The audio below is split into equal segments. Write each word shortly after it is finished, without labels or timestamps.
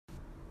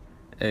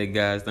Hey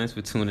guys, thanks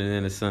for tuning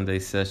in to Sunday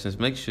Sessions.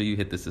 Make sure you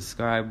hit the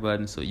subscribe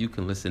button so you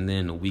can listen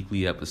in to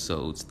weekly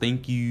episodes.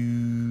 Thank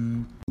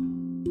you.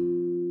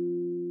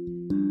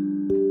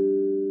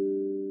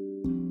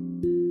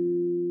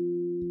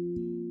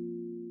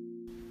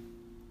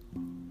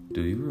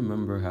 Do you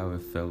remember how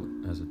it felt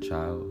as a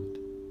child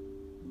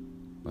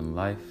when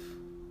life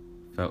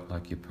felt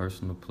like your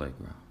personal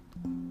playground?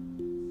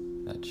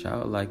 That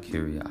childlike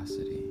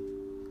curiosity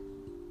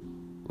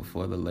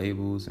before the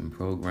labels and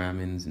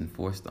programmings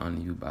enforced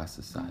on you by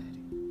society.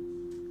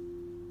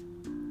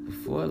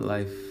 Before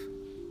life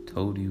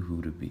told you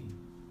who to be.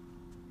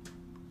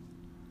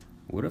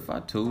 What if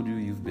I told you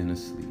you've been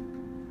asleep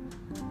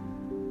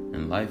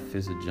and life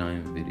is a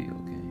giant video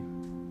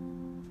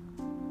game?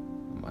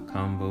 My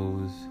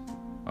combos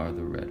are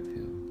the red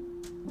pill.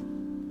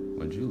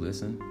 Would you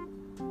listen?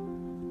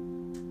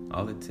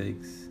 All it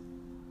takes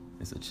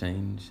is a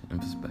change in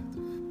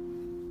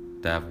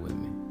perspective. Dive with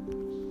me.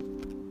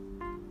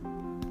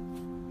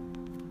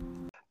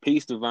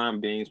 Peace,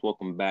 divine beings.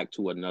 Welcome back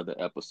to another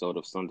episode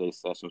of Sunday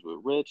Sessions with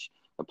Rich,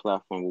 a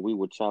platform where we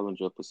will challenge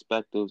your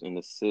perspectives and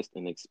assist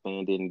in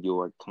expanding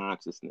your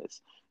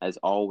consciousness. As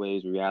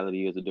always,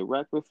 reality is a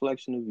direct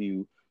reflection of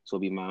you, so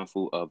be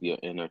mindful of your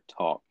inner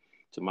talk.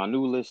 To my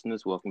new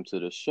listeners, welcome to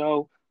the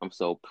show. I'm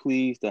so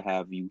pleased to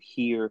have you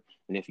here.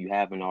 And if you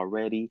haven't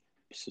already,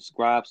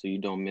 subscribe so you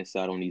don't miss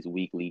out on these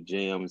weekly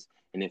gems.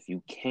 And if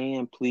you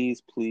can,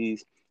 please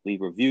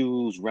leave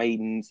reviews,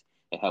 ratings.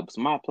 It helps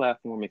my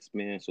platform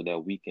expand so that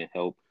we can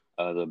help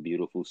other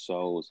beautiful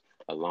souls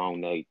along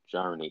their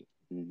journey.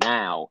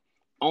 Now,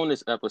 on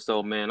this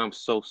episode, man, I'm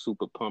so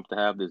super pumped to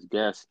have this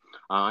guest.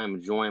 I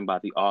am joined by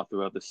the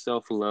author of the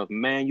Self-Love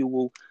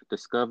Manual,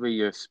 Discover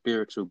Your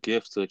Spiritual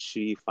Gifts to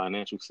Achieve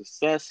Financial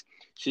Success.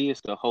 She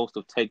is the host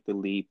of Take the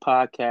Lead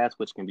podcast,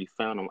 which can be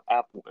found on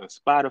Apple and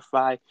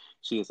Spotify.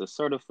 She is a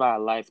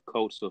certified life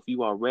coach. So if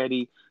you are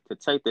ready to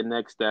take the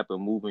next step in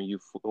moving you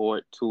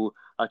forward to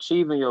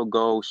achieving your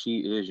goals, she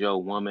is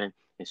your woman.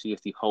 And she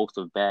is the host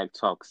of Bag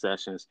Talk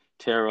Sessions.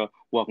 Tara,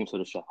 welcome to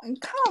the show.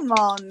 Come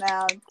on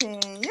now,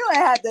 King. You ain't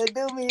have to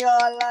do me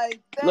all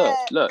like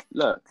that.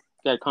 Look.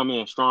 Gotta come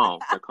in strong.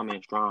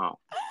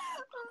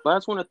 But I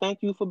just want to thank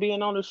you for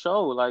being on the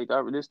show. Like,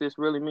 this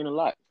really mean a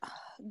lot.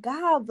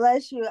 God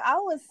bless you. I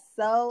was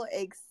so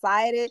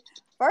excited.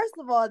 First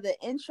of all, the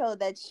intro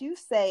that you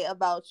say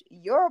about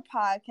your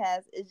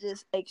podcast is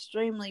just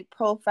extremely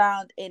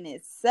profound in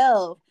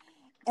itself.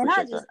 And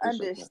I just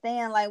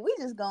understand, like, we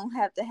just gonna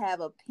have to have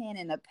a pen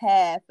and a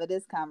pad for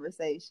this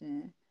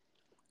conversation.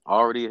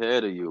 Already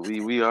ahead of you.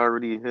 We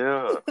already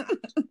here.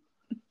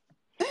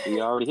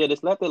 We already here.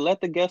 Just let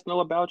the guests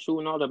know about you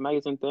and all the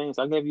amazing things.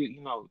 I gave you,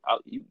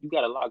 you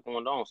got a lot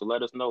going on. So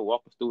let us know.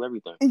 Walk us through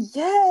everything.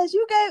 Yes,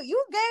 you gave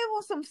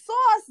them some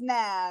sauce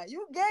now.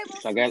 You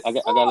gave them I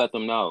gotta let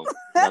them know.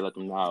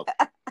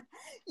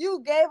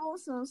 You gave them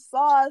some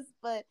sauce,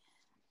 but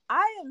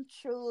I am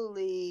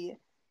truly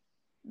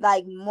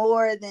like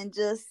more than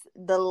just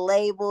the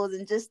labels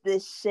and just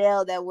this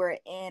shell that we're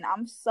in.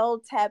 I'm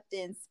so tapped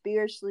in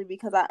spiritually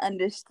because I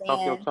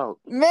understand.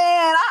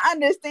 Man, I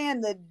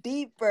understand the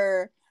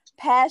deeper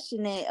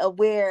passionate of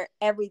where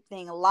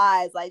everything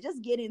lies. Like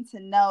just getting to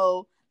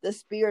know the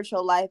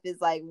spiritual life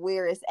is like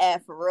where it's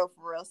at for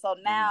real. So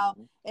now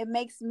it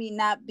makes me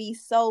not be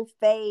so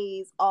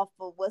phased off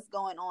of what's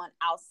going on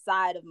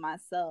outside of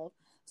myself.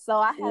 So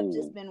I have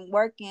just been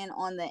working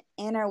on the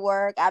inner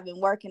work. I've been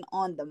working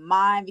on the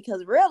mind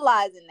because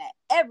realizing that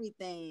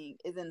everything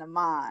is in the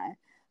mind.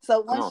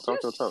 So once you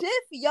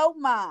shift your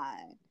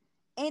mind,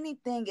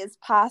 anything is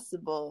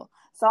possible.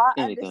 So I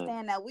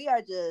understand that we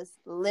are just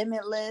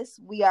limitless.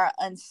 We are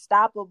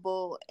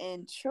unstoppable.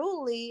 And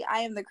truly, I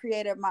am the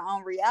creator of my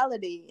own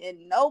reality.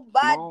 And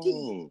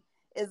nobody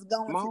is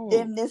going to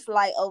dim this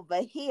light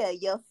over here.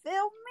 You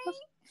feel me?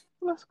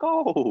 Let's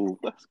go.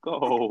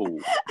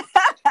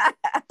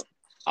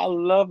 I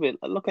love it.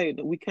 Look,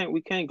 we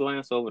can't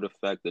glance over the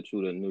fact that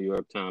you're the New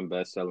York Times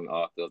best-selling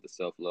author of the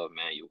Self-Love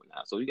Manual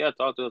now. So you gotta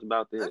talk to us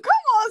about this. Come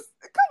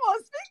on,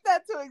 speak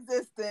that to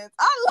existence.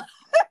 I love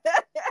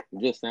it.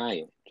 Just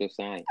saying.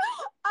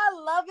 I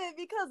love it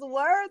because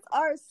words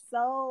are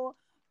so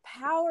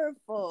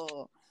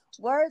powerful.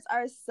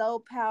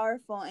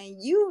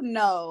 And you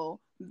know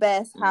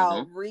best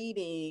how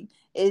reading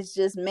is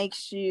just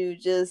makes you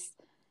just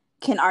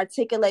can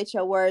articulate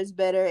your words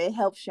better. It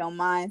helps your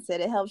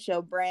mindset. It helps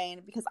your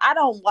brain because I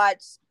don't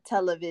watch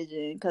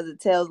television because it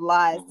tells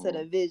lies to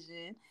the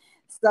vision.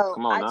 So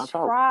I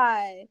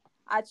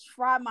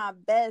try my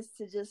best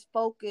to just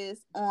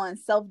focus on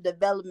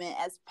self-development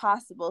as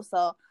possible.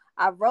 So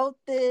I wrote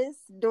this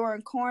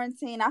during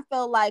quarantine. I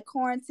felt like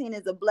quarantine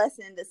is a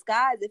blessing in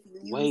disguise if you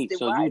use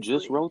it wisely. You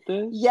just wrote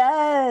this?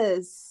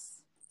 Yes.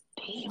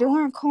 Damn.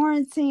 During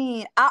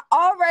quarantine, I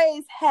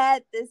always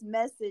had this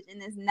message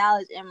and this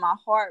knowledge in my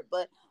heart,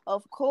 but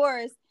of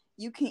course,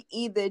 you can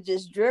either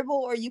just dribble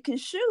or you can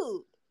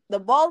shoot. The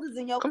ball is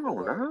in your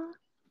court.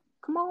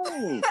 Come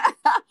on.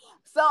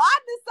 So I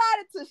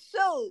decided to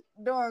shoot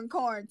during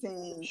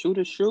quarantine. Shoot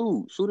a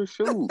shoot.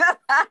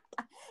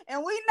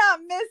 And we not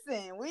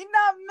missing.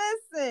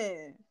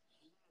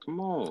 Come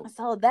on.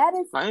 So that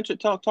is Like,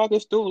 talk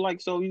us through. Like,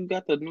 so you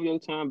got the New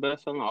York Times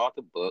bestselling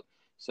author book,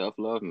 Self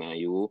Love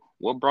Manual.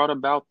 What brought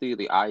about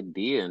the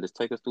idea, and just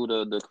take us through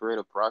the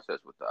creative process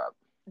with that.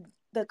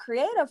 the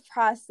creative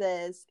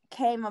process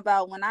came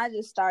about when I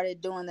just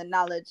started doing the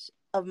knowledge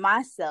of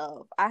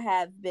myself. I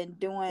have been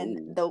doing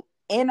Ooh. the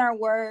inner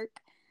work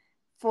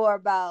for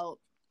about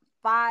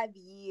 5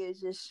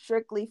 years, just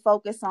strictly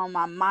focused on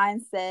my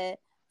mindset.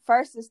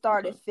 First, it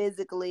started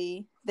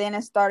physically, then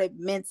it started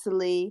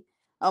mentally,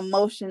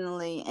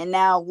 emotionally, and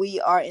now we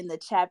are in the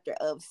chapter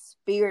of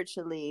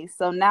spiritually.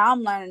 So now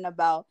I'm learning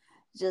about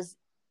just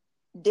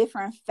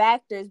different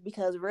factors,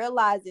 because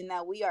realizing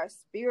that we are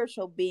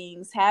spiritual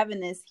beings having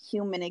this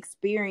human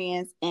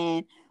experience,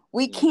 and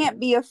we can't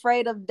be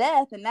afraid of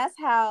death. And that's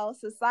how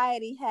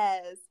society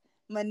has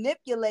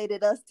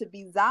manipulated us to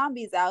be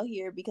zombies out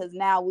here, because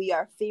now we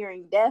are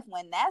fearing death,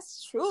 when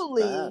that's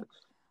truly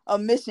a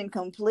mission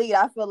complete.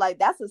 I feel like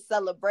that's a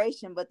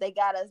celebration, but they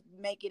got us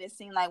making it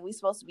seem like we're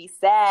supposed to be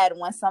sad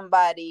when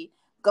somebody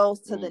goes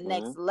to the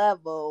next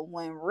level,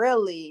 when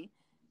really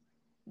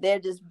they're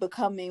just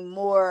becoming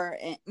more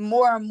and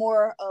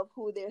more of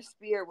who their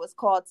spirit was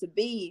called to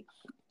be.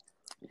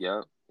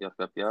 Yep.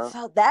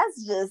 So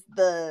that's just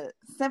the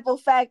simple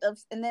fact of,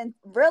 and then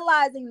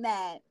realizing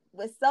that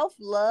with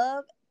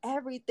self-love,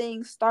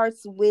 everything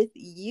starts with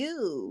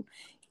you.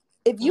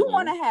 If you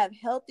want to have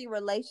healthy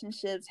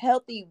relationships,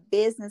 healthy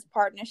business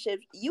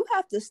partnerships, you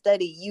have to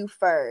study you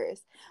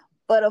first.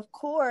 But of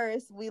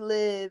course, we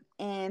live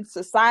in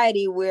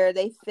society where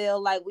they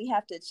feel like we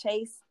have to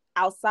chase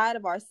outside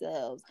of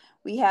ourselves.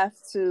 We have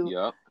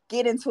to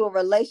get into a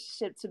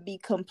relationship to be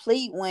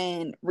complete,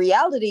 when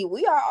reality,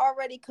 we are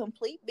already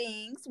complete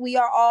beings. We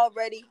are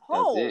already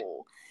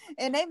whole.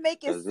 And they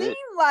make it seem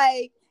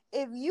like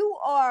if you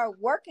are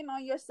working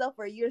on yourself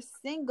or you're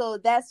single,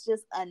 that's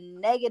just a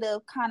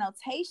negative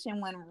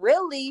connotation, when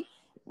really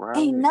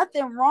ain't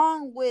nothing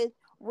wrong with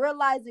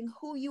realizing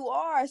who you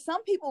are.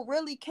 Some people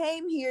really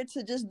came here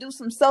to just do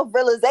some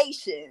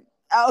self-realization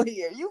out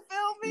here. You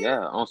feel me?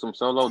 Yeah, on some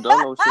solo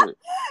dolo shit.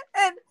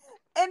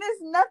 And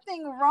there's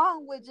nothing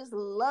wrong with just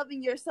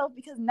loving yourself,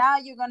 because now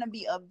you're going to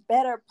be a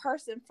better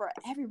person for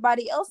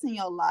everybody else in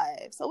your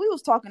life. So we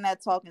was talking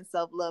that Talking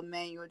Self-Love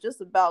Manual,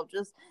 just about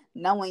just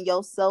knowing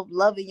yourself,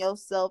 loving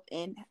yourself,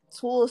 and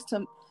tools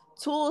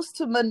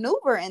to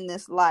maneuver in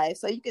this life,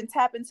 so you can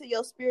tap into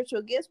your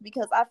spiritual gifts,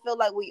 because I feel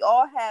like we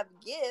all have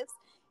gifts,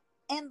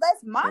 and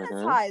let's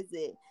monetize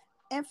it.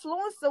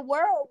 Influence the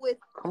world with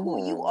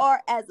who you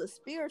are as a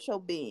spiritual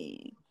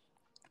being.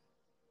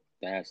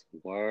 That's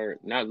word.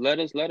 Now let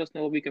us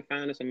know where we can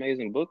find this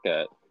amazing book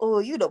at. Oh,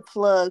 you the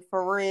plug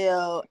for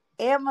real.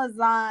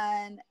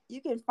 Amazon.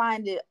 You can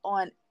find it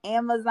on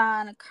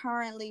Amazon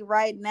currently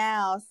right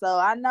now. So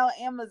I know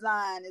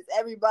Amazon is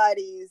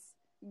everybody's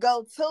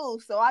go-to.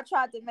 So I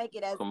tried to make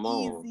it as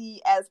easy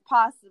as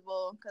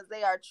possible, because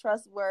they are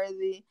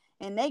trustworthy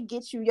and they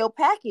get you your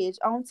package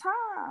on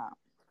time.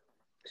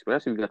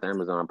 Especially if you got the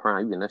Amazon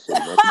Prime, you get that shit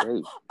next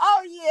day.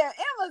 Oh yeah,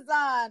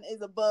 Amazon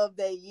is above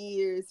their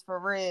years for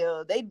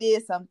real. They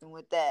did something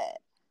with that.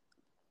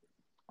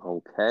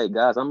 Okay,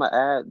 guys, I'm gonna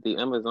add the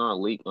Amazon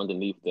link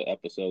underneath the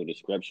episode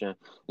description. And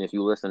if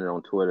you listen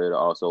on Twitter, it'll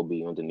also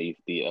be underneath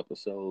the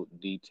episode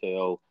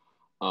detail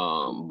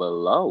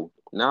below.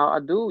 Now,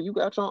 you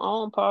got your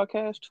own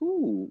podcast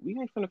too. We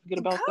ain't finna forget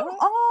about that. Come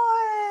on.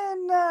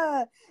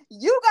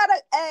 You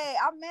gotta,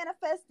 I'm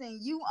manifesting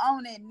you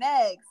on it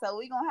next. So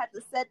we're gonna have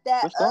to set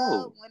that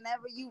up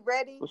whenever you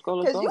ready.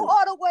 Because you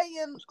all the way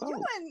in a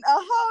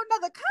whole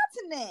nother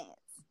continent.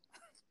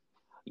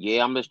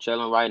 Yeah, I'm just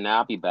chilling right now.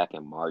 I'll be back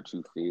in March,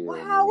 you feel me?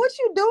 Wow, what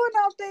you doing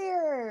out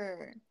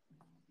there?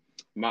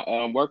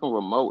 I'm working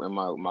remote, and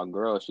my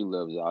girl, she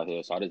lives out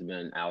here, so I just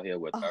been out here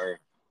with her.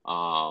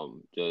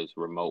 Just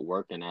remote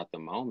working at the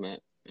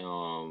moment.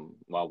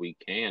 While we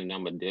can, and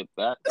I'm gonna dip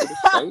back to the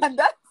States.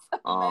 That's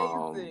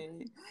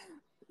amazing.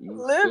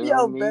 Live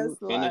your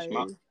best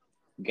life.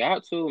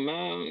 Got to,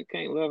 man. You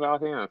can't live out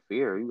here in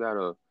fear. You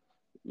gotta.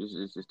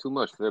 It's just too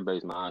much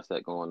fear-based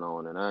mindset going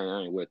on, and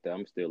I ain't with that.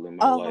 I'm still in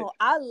my life. Oh,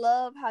 I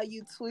love how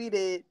you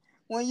tweeted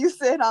when you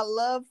said, I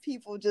love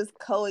people just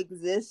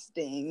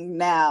coexisting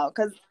now,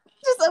 because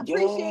just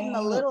appreciating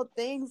the little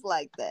things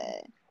like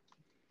that.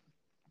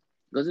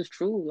 Because it's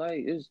true,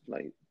 it's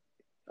like,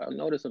 I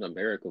noticed in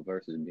America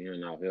versus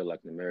being out here, like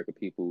in America,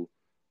 people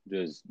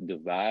just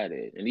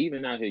divided. And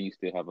even out here, you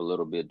still have a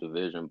little bit of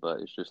division,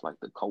 but it's just like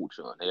the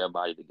culture and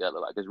everybody together.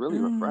 Like, it's really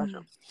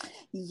refreshing.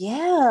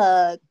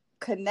 Yeah.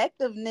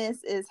 Connectiveness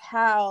is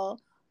how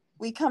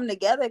we come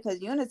together,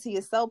 because unity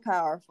is so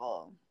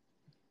powerful.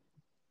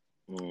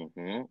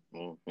 Now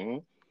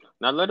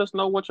let us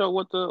know what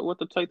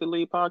the Take the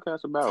Lead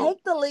podcast about.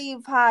 Take the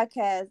Lead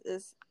podcast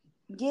is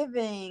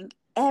giving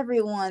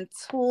everyone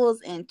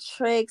tools and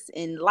tricks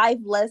and life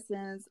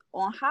lessons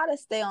on how to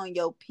stay on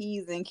your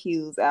P's and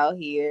Q's out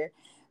here,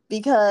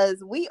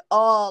 because we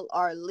all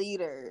are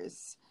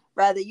leaders.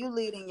 Rather you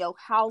leading your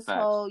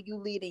household, you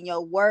leading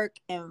your work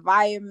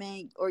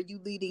environment, or you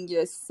leading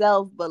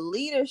yourself. But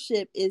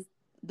leadership is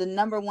the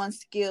number one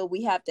skill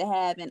we have to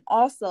have. And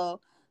also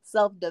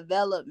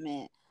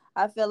self-development.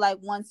 I feel like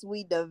once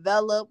we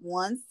develop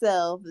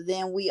oneself,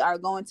 then we are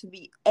going to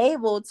be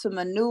able to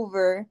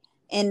maneuver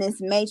in this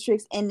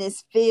matrix, in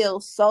this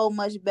field, so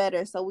much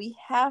better. So we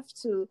have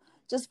to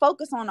just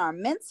focus on our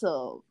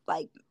mental.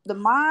 Like, the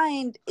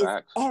mind is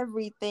Facts.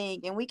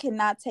 everything, and we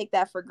cannot take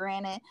that for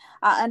granted.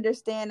 I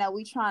understand that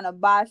we trying to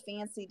buy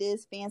fancy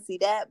this, fancy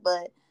that,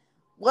 but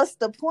what's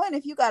the point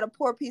if you got a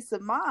poor peace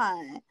of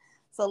mind?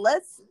 So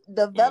let's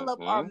develop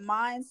our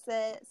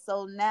mindset.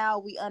 So now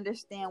we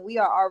understand we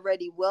are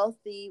already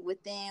wealthy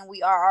within.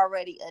 We are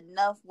already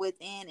enough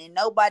within, and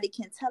nobody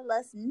can tell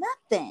us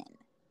nothing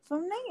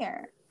from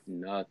there.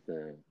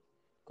 Nothing.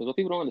 Because what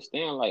people don't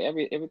understand, like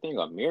everything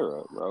a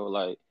mirror, bro.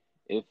 Like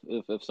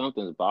if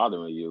something's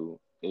bothering you,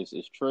 it's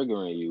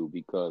triggering you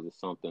because it's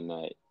something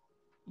that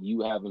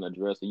you haven't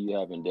addressed or you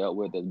haven't dealt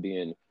with that's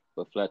being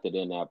reflected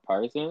in that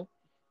person.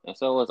 And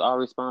so it's our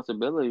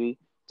responsibility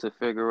to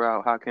figure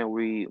out how can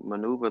we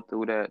maneuver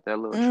through that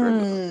little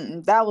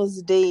trigger. That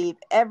was deep.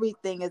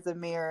 Everything is a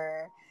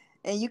mirror,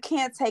 and you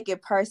can't take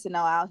it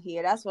personal out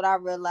here. That's what I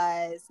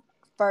realized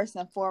first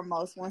and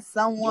foremost. When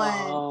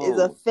someone is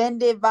Yo.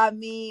 offended by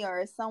me,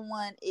 or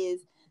someone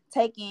is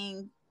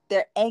taking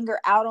their anger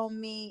out on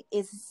me,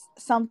 is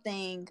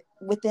something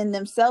within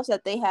themselves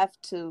that they have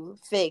to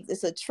fix.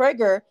 It's a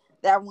trigger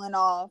that went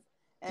off,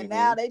 and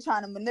now they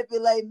trying to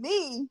manipulate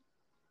me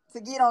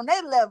to get on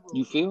their level.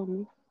 You feel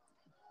me?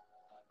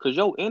 Because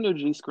your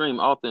energy scream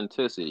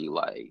authenticity.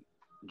 Like,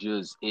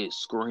 just, it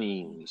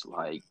screams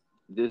like,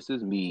 this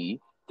is me.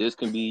 This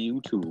can be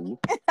you too,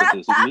 but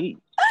this is me.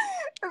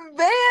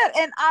 Man,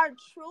 and I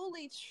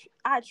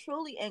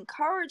truly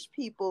encourage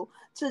people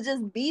to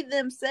just be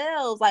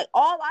themselves. Like,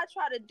 all I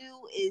try to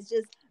do is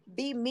just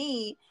be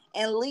me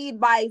and lead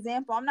by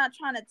example. I'm not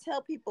trying to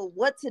tell people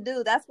what to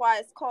do. That's why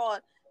it's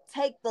called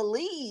take the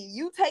lead.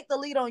 You take the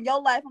lead on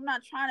your life. I'm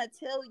not trying to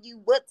tell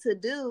you what to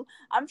do.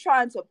 I'm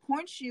trying to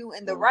point you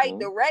in the right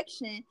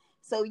direction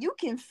so you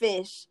can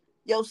fish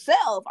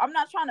yourself. I'm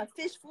not trying to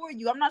fish for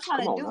you. I'm not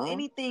trying to do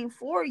anything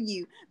for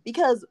you,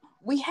 because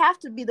we have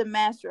to be the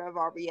master of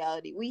our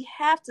reality. We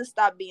have to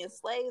stop being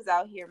slaves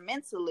out here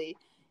mentally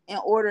in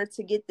order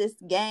to get this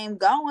game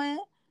going.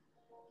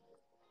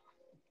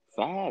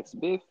 Facts,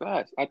 big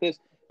facts. I think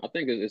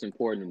it's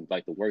important,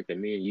 like the work that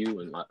me and you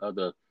and my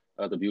other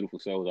beautiful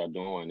souls are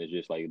doing is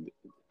just like,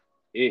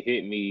 it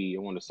hit me,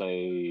 I want to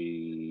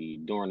say,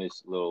 during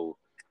this little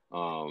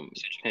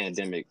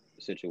pandemic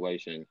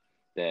situation,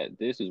 that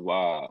this is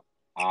why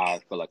I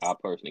feel like I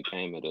personally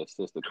came at a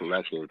sister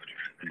collective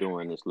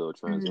during this little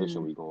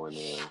transition we going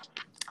in.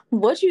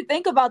 What you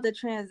think about the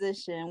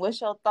transition?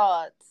 What's your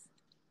thoughts?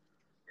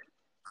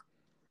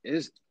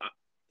 It's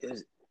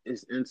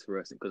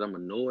interesting because I'm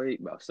annoyed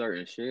about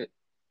certain shit.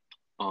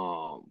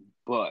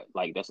 But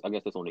like I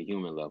guess that's on the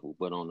human level.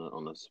 But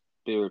on a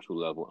spiritual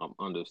level, I'm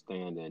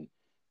understanding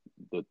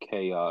the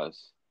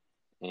chaos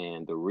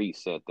and the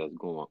reset that's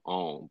going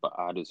on. But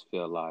I just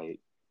feel like,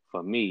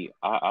 for me,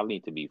 I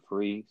need to be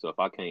free. So if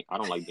I can't, I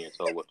don't like being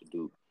told what to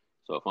do.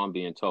 So if I'm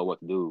being told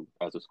what to do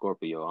as a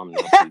Scorpio, I'm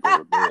naturally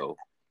gonna rebel.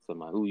 So I'm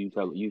like, who you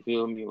telling? You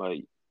feel me?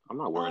 Like, I'm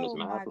not wearing this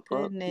mask. Oh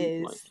my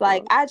goodness!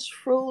 Like, I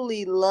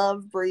truly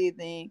love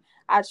breathing.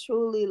 I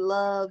truly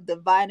love the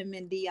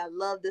vitamin D. I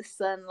love the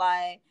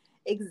sunlight.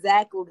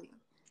 Exactly.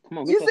 Come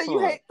on, you said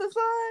you hate the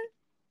sun?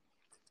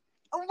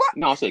 What?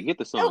 No, I said get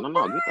the sun.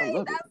 No, get that. I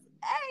love it.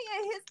 Hey,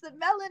 it hits the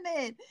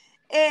melanin.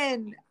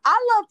 And I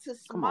love to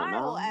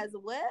smile as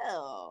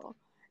well.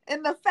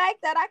 And the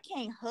fact that I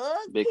can't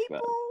hug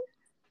people.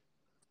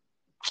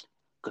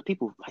 Because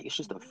people, like, it's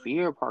just the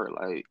fear part.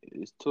 Like,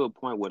 it's to a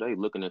point where they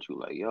looking at you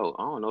like, yo,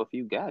 I don't know if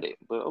you got it.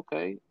 But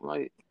okay,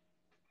 like,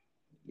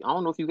 I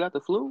don't know if you got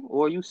the flu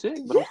or you sick.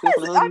 But yes, I'm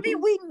still gonna hug you.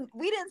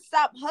 We didn't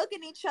stop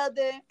hugging each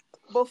other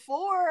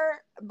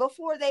before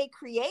they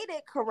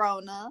created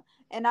Corona.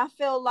 And I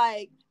feel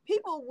like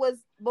people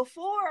was,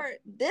 before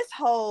this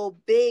whole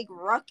big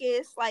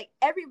ruckus, like,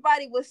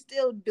 everybody was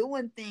still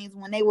doing things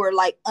when they were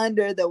like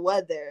under the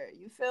weather.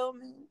 You feel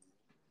me?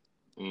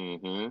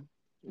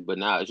 But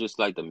now it's just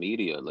like the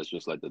media. It's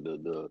just like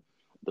the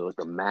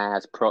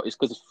mass pro. It's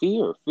because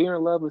fear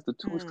and love is the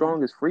two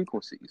strongest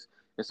frequencies.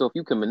 And so if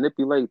you can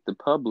manipulate the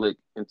public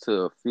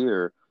into a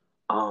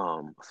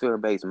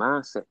fear-based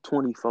mindset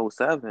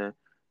 24/7,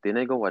 then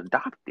they go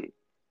adopt it.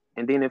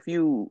 And then if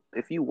you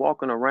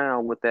walking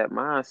around with that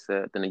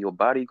mindset, then your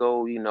body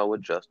go,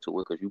 adjust to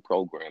it because you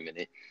programming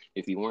it.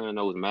 If you wearing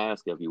those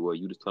masks everywhere,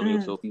 you just telling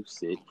yourself you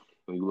sick.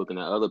 When you're looking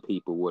at other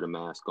people with a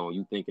mask on,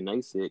 you thinking they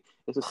sick.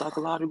 It's a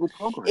psychological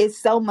program. It's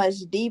so much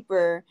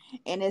deeper,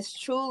 and it's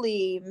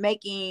truly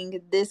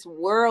making this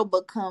world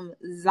become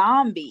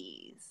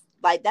zombies.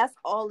 Like, that's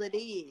all it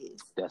is.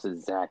 That's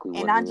exactly what it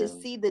is. And I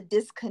just see the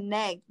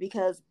disconnect,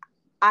 because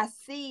I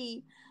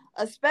see,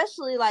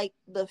 especially like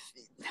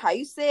how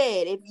you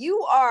said, if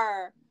you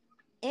are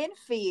in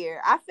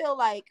fear, I feel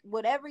like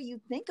whatever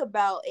you think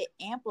about, it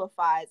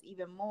amplifies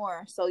even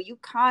more. So you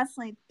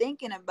constantly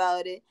thinking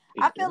about it.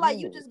 I feel like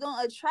you just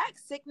gonna attract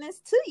sickness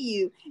to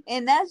you,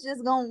 and that's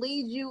just gonna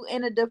lead you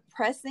in a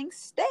depressing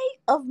state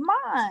of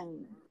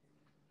mind.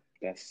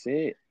 That's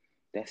it.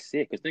 That's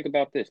it. Because think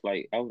about this.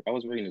 Like, I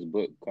was reading this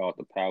book called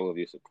The Power of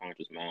Your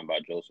Subconscious Mind by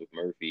Joseph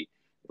Murphy.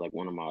 It's like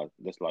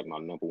that's like my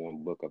number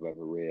one book I've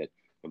ever read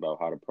about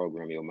how to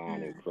program your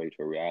mind and Mm. create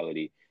your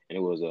reality. And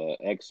it was a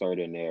excerpt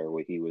in there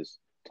where he was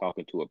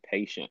talking to a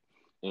patient.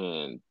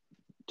 And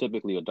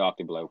typically a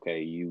doctor be like,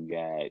 okay, you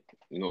got,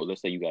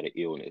 let's say you got an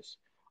illness,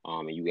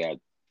 and you got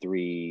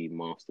 3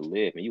 months to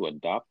live, and you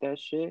adopt that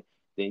shit,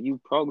 then you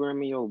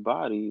programming your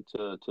body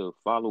to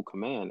follow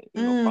command,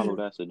 follow Mm.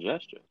 that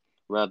suggestion.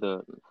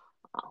 Rather,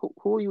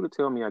 who are you to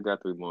tell me I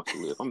got 3 months to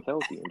live? I'm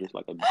healthy, and just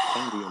like a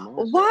change your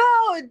mindset.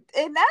 Wow,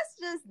 and that's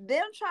just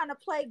them trying to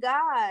play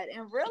God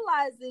and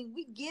realizing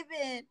we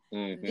giving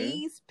Mm-hmm.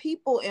 these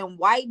people in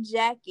white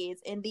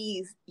jackets and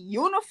these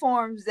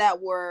uniforms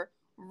that were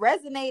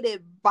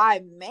resonated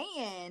by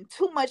man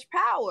too much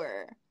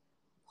power.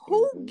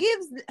 Who Mm-hmm.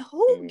 gives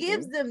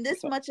Mm-hmm. them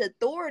this much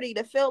authority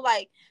to feel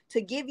like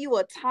to give you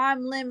a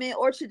time limit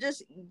or to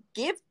just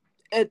give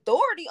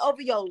authority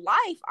over your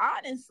life,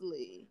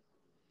 honestly?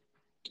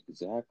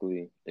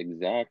 Exactly.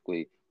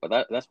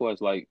 But that's why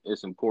it's like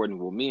it's important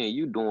with me and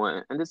you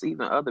doing, and just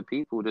even other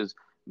people just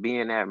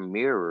being that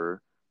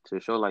mirror to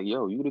show like,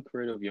 yo, you the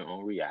creator of your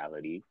own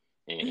reality,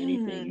 and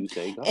anything Mm. you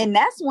say And goes.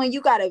 that's when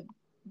you gotta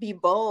be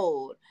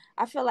bold.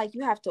 I feel like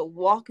you have to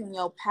walk in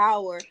your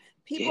power.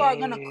 People are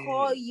gonna Yeah.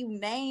 call you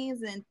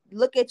names and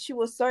look at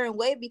you a certain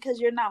way because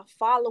you're not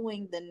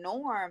following the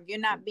norm. You're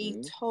not being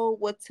Mm-hmm. told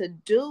what to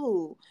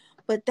do.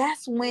 But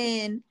that's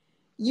when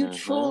you Uh-huh.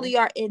 truly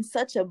are in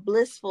such a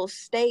blissful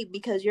state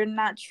because you're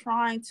not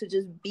trying to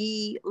just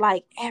be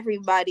like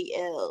everybody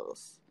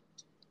else.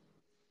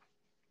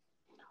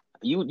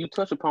 You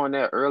touched upon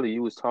that earlier.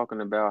 You was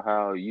talking about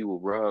how you will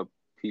rub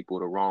people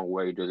the wrong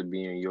way just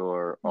being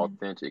your Mm.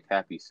 authentic,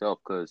 happy self,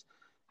 because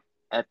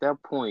at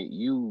that point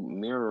you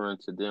mirroring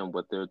to them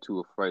what they're too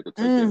afraid to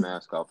take their Mm.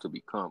 mask off to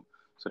become.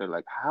 So they're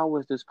like, how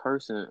is this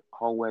person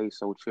always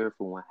so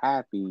cheerful and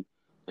happy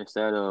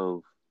instead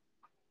of,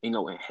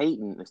 and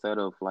hating, instead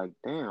of like,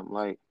 damn,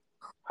 like,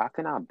 how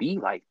can I be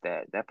like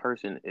that? That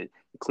person is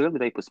clearly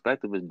their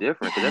perspective is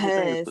different because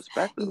everything is Yes,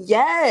 perspective.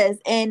 yes.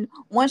 And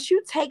once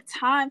you take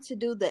time to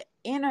do the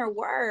inner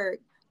work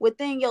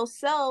within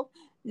yourself,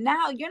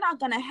 now you're not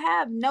going to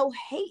have no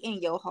hate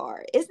in your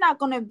heart. It's not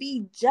going to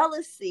be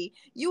jealousy.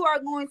 You are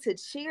going to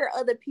cheer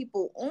other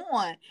people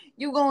on.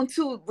 You're going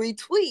to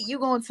retweet. You're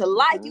going to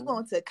like. You're Mm-hmm.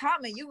 going to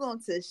comment. You're going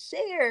to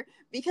share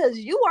because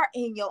you are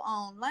in your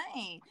own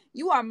lane.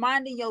 You are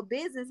minding your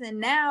business.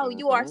 And now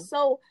you are Mm-hmm.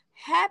 so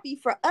happy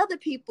for other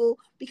people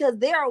because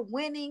they are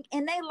winning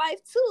in their life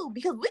too.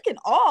 Because we can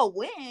all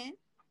win.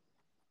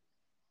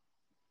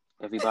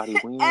 Everybody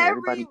win.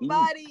 Everybody eat.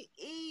 Everybody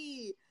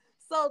eat.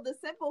 So the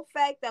simple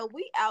fact that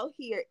we out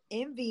here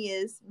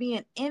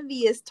being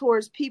envious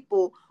towards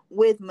people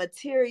with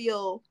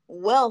material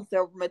wealth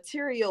or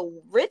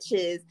material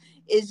riches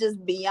is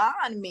just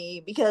beyond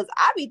me because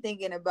I be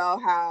thinking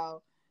about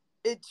how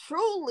it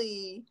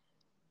truly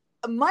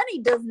money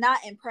does not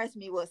impress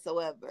me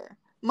whatsoever.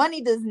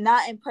 Money does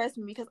not impress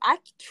me because I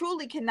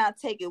truly cannot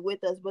take it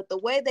with us. But the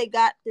way they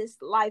got this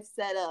life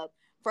set up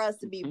for us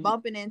to be Mm-hmm.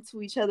 bumping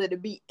into each other, to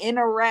be in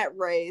a rat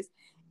race,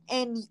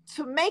 and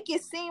to make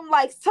it seem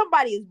like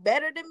somebody is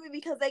better than me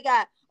because they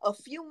got a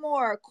few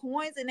more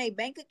coins in their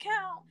bank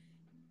account,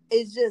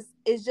 it's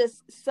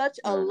just such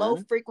a low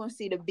Uh-huh.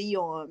 frequency to be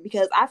on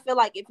because I feel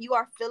like if you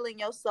are filling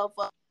yourself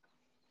up,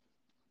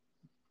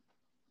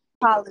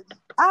 I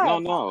No,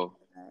 no.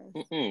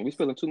 apologize. Mm-mm. We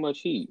spilling too much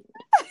heat.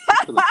 We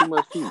spilling too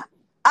much heat.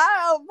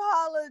 I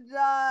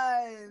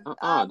apologize.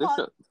 I This apologize.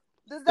 show,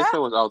 Does this that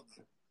show is out.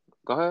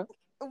 Go ahead.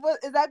 what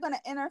is that going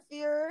to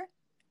interfere?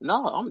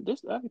 No, I'm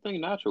this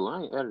everything natural.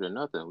 I ain't editing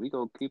nothing. We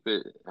go keep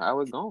it how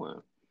it going.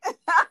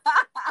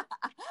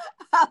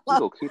 I We love,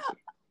 go keep it.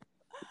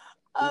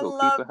 We I go keep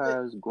love it it.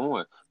 how it's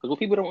going. Because what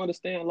people don't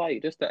understand,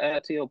 like, just to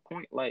add to your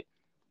point, like,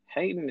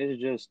 hating is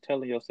just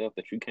telling yourself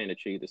that you can't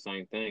achieve the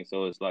same thing.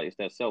 So it's like it's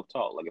that self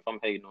talk. Like if I'm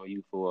hating on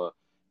you for,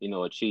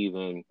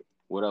 achieving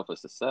whatever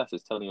success,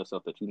 it's telling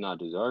yourself that you're not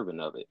deserving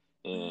of it.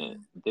 And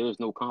Mm. there's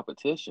no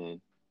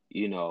competition.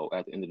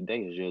 At the end of the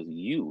day, it's just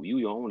you. You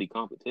your only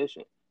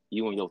competition.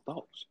 You and your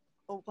thoughts.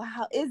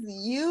 Wow, it's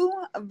you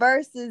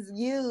versus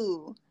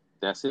you.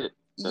 That's it.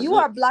 That's You it.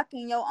 are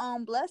blocking your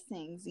own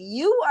blessings.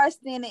 You are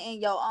standing in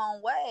your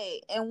own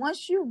way. And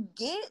once you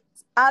get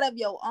out of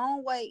your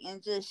own way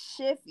and just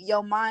shift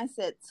your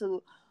mindset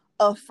to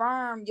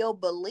affirm your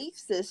belief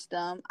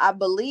system, I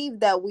believe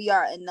that we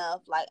are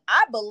enough. Like,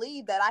 I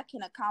believe that I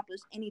can accomplish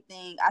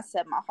anything I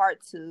set my heart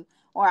to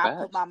or I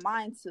put Facts. my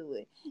mind to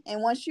it.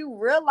 And once you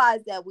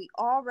realize that we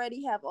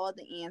already have all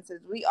the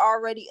answers, we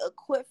already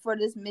equipped for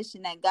this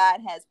mission that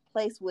God has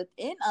placed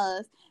within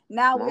us,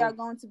 now Come we are on.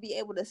 going to be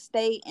able to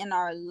stay in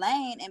our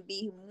lane and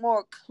be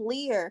more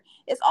clear.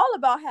 It's all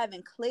about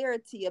having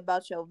clarity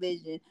about your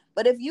vision.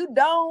 But if you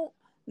don't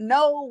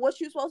know what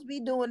you're supposed to be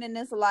doing in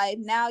this life,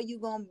 now you're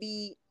going to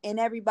be in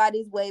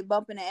everybody's way,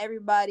 bumping into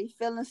everybody,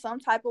 feeling some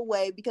type of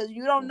way because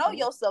you don't know Mm-hmm.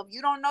 yourself.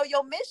 You don't know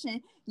your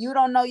mission. You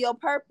don't know your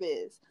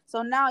purpose.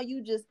 So now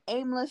you just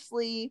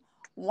aimlessly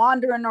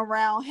wandering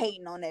around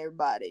hating on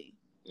everybody.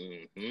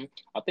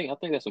 I think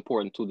that's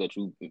important too that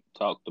you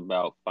talked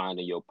about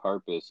finding your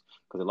purpose,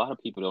 because a lot of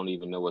people don't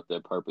even know what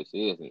their purpose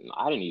is, and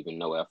I didn't even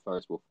know at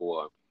first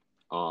before,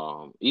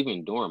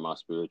 even during my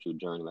spiritual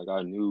journey. Like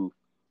I knew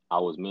I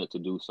was meant to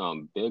do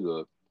something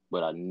bigger,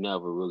 but I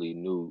never really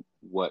knew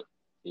what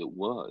it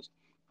was.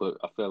 But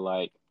I feel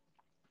like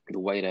the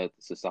way that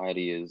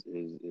society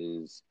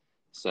is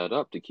set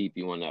up to keep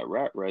you on that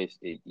rat race,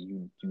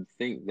 you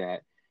think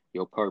that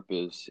your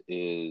purpose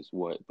is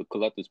what the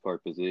collective's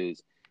purpose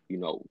is, you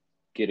know,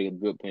 get a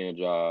good paying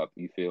job,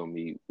 you feel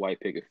me, white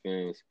picket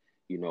fence,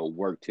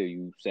 work till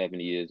you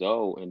 70 years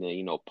old and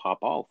then, pop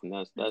off. And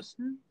that's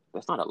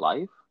not a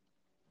life.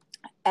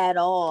 At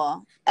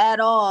all. At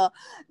all.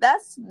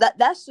 That's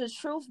the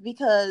truth,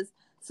 because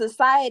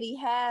society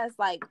has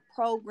like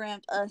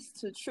programmed us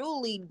to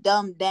truly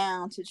dumb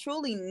down, to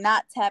truly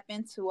not tap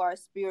into our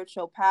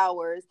spiritual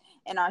powers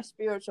and our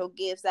spiritual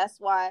gifts. That's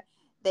why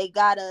they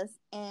got us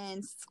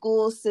in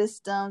school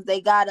systems.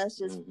 They got us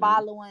just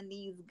following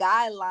these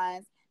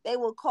guidelines. They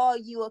will call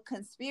you a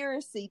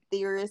conspiracy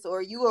theorist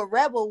or you a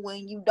rebel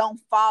when you don't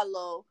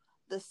follow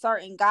the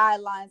certain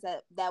guidelines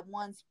that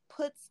one's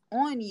puts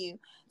on you.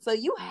 So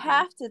you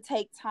have to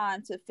take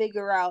time to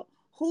figure out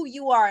who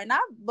you are. And I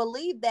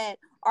believe that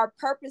our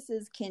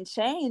purposes can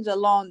change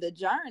along the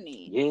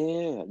journey.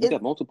 Yeah, you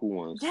got multiple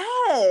ones.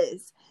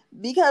 Yes,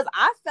 because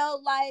I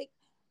felt like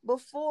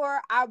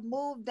before I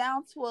moved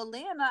down to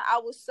Atlanta,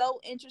 I was so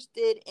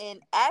interested in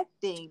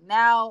acting.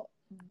 Now,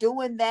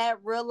 doing that,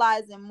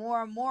 realizing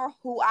more and more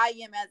who I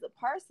am as a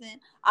person,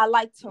 I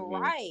like to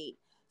write.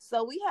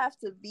 So we have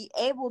to be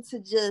able to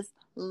just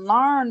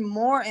learn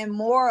more and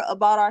more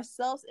about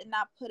ourselves and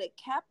not put a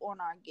cap on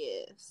our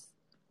gifts.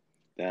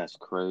 That's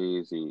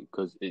crazy.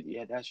 Because,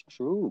 that's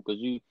true.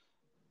 Because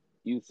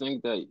you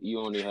think that you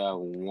only have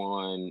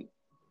one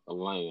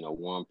lane or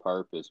one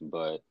purpose,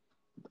 but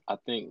I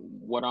think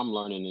what I'm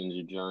learning in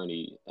the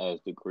journey as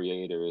the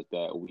creator is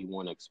that we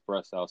want to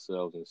express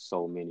ourselves in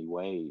so many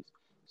ways.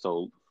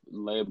 So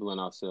labeling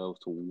ourselves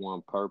to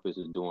one purpose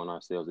is doing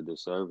ourselves a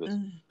disservice.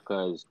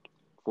 Because,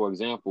 for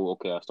example,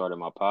 okay, I started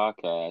my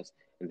podcast,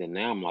 and then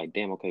now I'm like,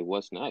 damn, okay,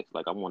 what's next?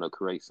 Like, I want to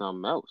create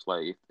something else.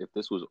 Like, if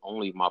this was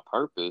only my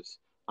purpose,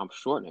 I'm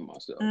shortening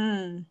myself.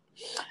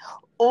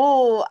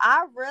 Oh,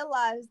 I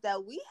realized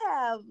that we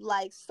have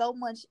like so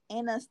much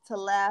in us to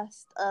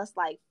last us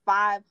like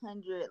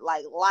 500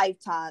 like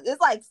lifetimes.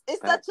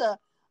 It's such a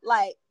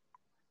like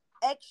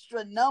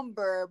extra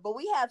number, but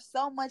we have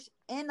so much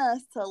in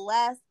us to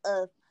last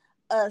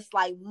us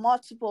like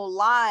multiple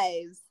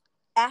lives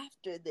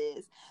after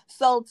this.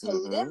 So to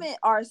limit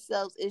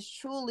ourselves is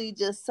truly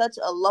just such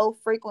a low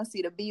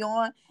frequency to be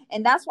on,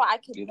 and that's why I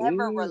can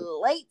never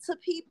relate to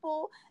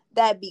people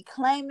that be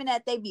claiming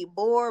that they be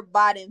bored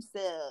by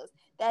themselves.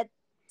 That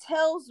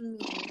tells me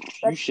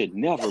that you should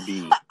never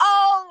be.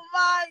 Oh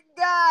my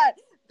God.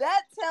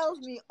 That tells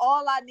me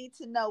all I need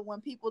to know when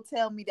people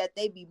tell me that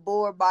they be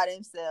bored by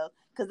themselves,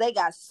 because they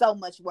got so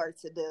much work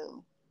to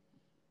do.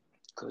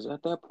 Because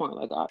at that point,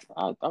 like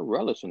I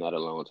relish in that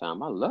alone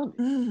time. I love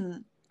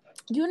it.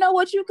 You know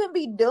what you can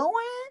be doing?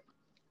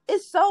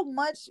 It's so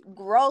much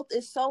growth.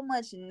 It's so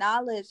much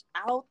knowledge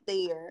out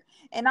there.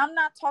 And I'm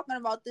not talking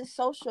about this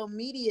social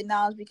media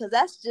knowledge, because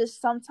that's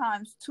just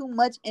sometimes too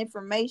much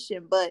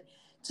information. But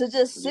to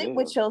just sit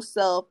with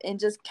yourself and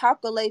just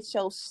calculate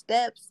your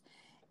steps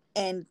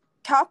and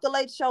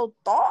calculate your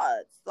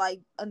thoughts,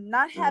 like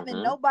not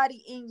having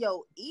nobody in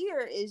your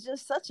ear is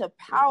just such a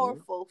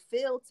powerful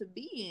field to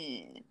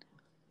be in.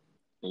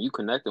 And you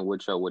connecting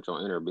with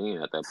your inner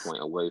being at that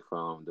point, away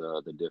from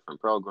the different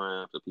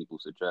programs, the people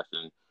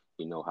suggesting,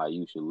 how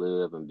you should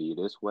live and be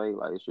this way.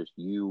 Like, it's just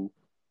you.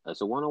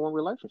 It's a one-on-one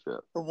relationship.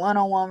 A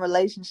one-on-one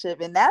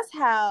relationship. And that's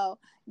how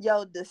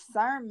your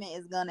discernment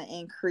is going to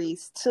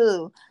increase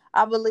too.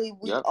 I believe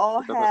we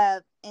all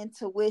have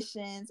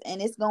intuitions,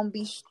 and it's going to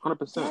be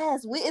 100%.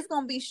 Yes, it's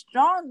going to be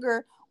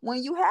stronger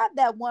when you have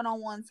that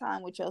one-on-one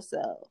time with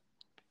yourself.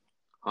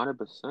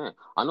 100%.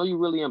 I know you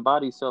really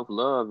embody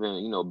self-love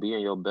and,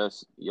 being your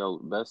best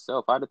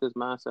self. How did this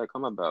mindset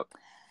come about?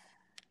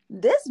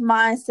 This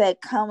mindset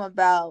come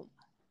about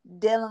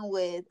dealing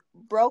with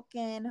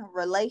broken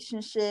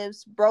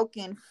relationships,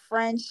 broken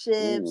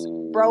friendships,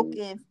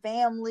 broken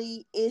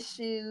family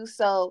issues.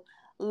 So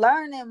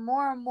learning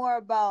more and more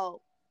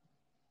about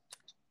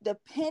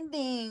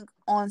depending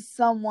on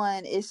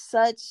someone is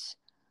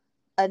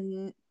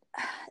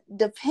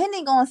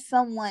depending on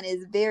someone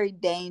is very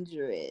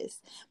dangerous.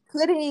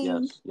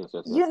 Putting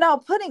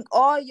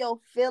all your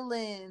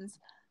feelings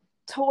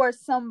towards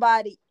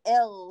somebody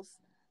else,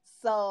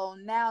 so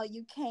now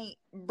you can't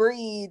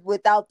breathe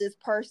without this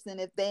person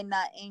if they're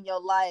not in your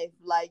life.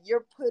 Like,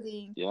 you're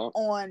putting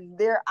on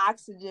their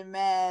oxygen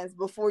mask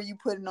before you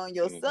put it on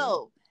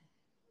yourself.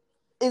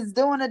 It's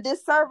doing a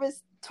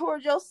disservice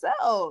towards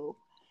yourself.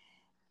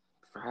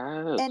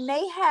 And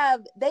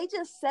they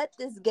just set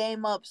this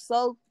game up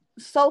so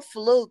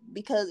fluke,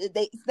 because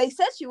they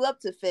set you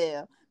up to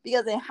fail,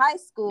 Because in high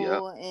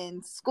school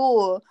and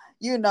school,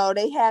 you know,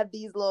 they have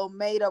these little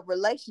made up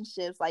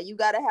relationships. Like you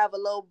gotta have a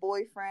little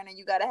boyfriend and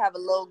you gotta have a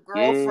little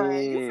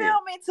girlfriend. You Yeah.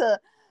 feel me?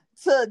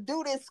 To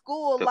do this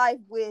school life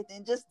with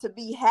and just to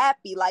be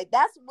happy. Like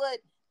that's what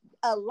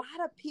a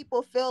lot of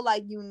people feel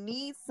like you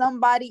need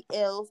somebody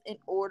else in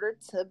order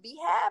to be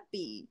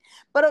happy.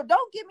 But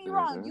don't get me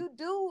wrong,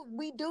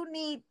 we do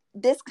need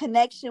this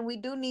connection. We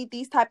do need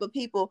these type of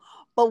people,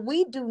 but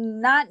we do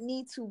not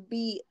need to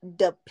be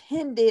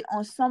dependent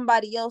on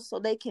somebody else so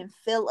they can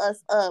fill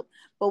us up.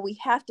 But we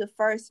have to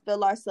first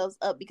fill ourselves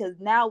up, because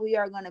now we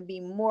are going to be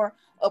more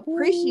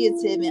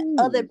appreciative in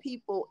other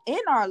people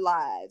in our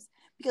lives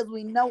because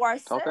we know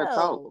Talk that talk.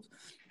 ourselves.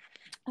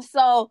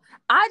 So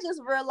I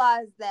just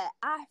realized that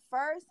I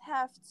first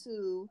have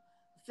to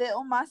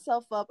fill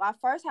myself up. I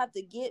first have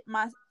to get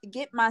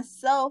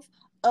myself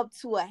up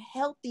to a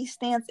healthy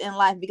stance in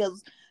life,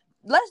 because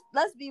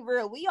let's be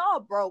real, we all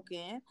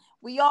broken.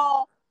 We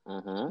all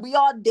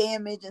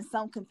damaged in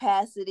some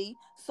capacity.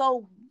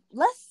 So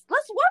let's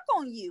work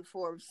on you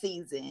for a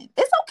season.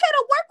 It's okay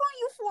to work on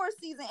you for a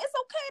season. It's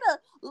okay to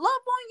love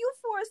on you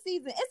for a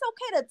season. It's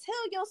okay to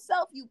tell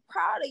yourself you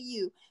proud of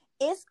you.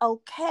 It's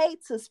okay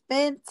to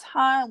spend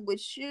time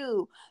with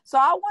you. So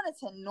I wanted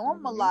to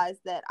normalize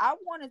that. I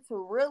wanted to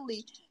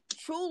really,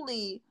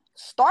 truly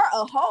start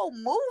a whole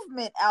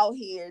movement out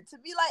here to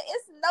be like,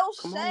 it's no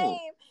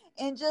shame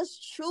in just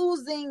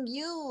choosing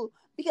you,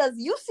 because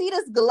you see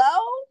this glow.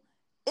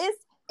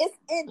 It's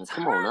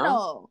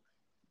internal,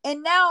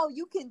 and now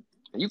you can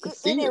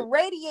see it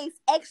radiates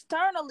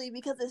externally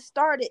because it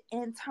started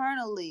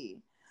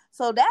internally.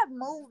 So that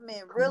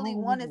movement really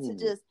wanted to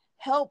just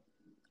help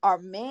our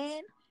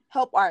men,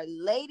 help our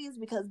ladies,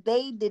 because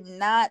they did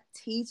not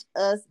teach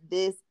us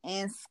this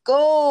in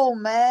school,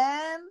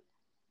 man.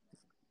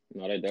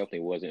 No, they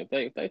definitely wasn't.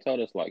 If they taught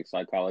us like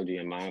psychology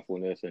and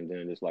mindfulness and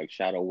then just like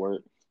shadow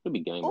work, it'd be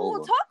game over.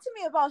 Talk to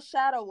me about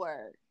shadow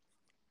work.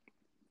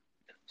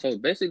 So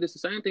basically, it's the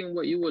same thing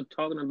what you were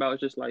talking about.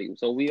 It's just like,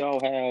 so we all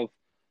have,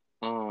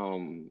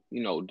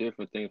 you know,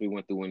 different things we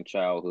went through in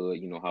childhood.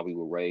 You know, how we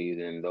were raised,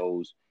 and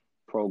those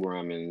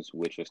programmings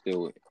which are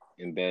still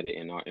embedded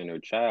in our inner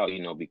child,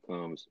 you know,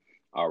 becomes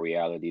our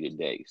reality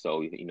today.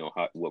 So you know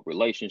what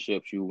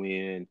relationships you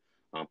in,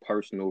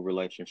 personal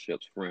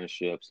relationships,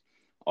 friendships,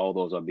 all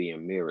those are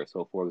being mirrored.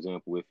 So for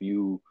example, if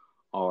you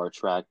are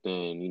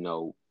attracting, you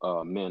know,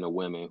 men or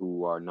women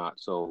who are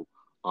not so,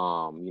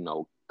 you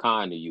know,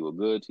 kind to you or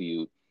good to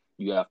you,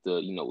 you have to,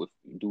 you know, if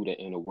you do the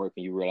inner work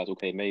and you realize,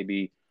 okay,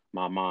 maybe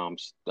my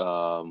mom's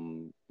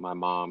husband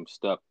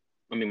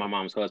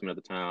at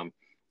the time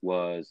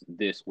was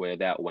this way or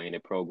that way, and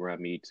it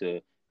programmed me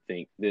to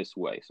think this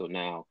way. So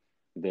now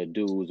the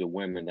dudes or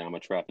women that I'm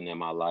attracting in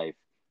my life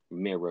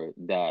mirror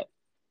that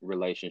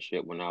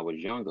relationship when I was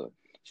younger.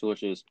 So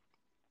it's just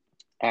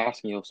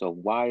asking yourself,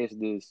 why is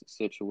this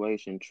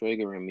situation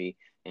triggering me,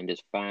 and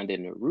just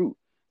finding the root.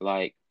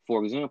 Like,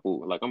 for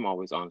example, like I'm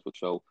always honest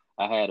with you,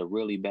 I had a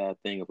really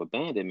bad thing of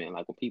abandonment.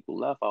 Like when people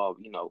left, I'll,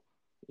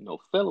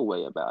 feel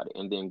away about it.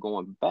 And then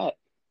going back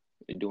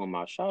and doing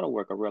my shadow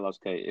work, I realized,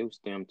 okay, it was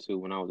stemmed to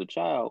when I was a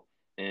child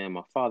and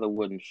my father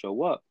wouldn't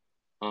show up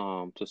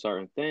to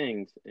certain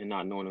things, and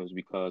not knowing it was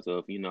because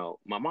of,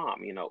 my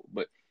mom,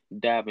 but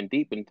diving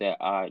deep into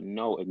that, I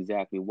know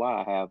exactly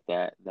why I have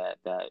had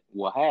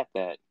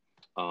that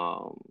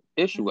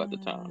issue at the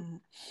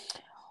time.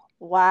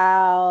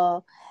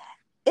 Wow.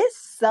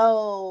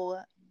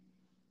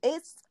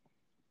 It's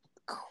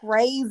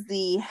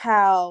crazy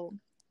how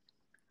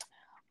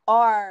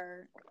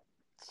our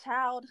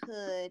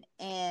childhood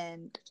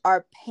and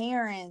our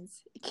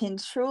parents can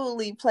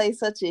truly play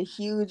such a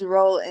huge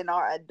role in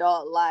our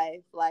adult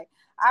life. Like,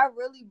 I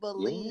really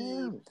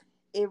believe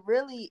it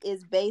really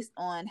is based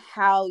on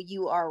how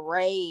you are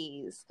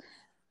raised.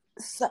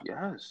 So,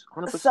 yes,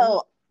 100%.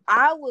 So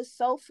I was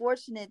so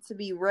fortunate to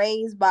be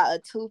raised by a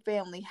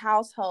 2-family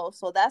household.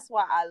 So that's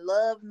why I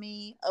love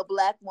me, a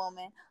Black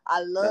woman.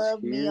 I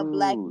love me, a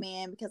Black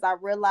man, because I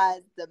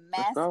realized the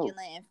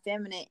masculine and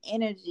feminine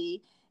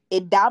energy,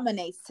 it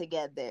dominates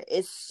together.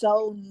 It's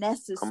so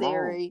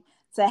necessary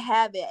to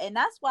have it. And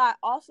that's why I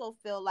also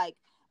feel like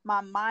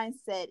my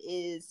mindset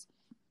is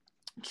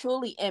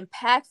truly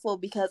impactful,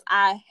 because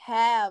I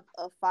have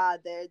a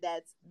father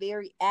that's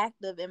very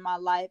active in my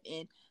life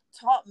and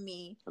taught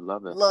me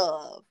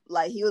love.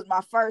 Like, he was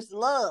my first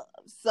love.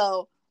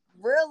 So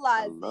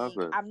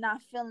realizing I'm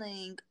not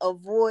feeling a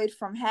void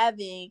from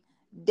having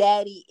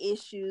daddy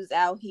issues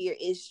out here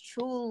is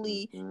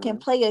truly can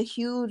play a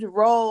huge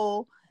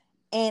role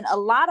in a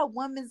lot of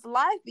women's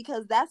life,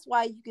 because that's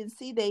why you can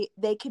see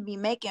they can be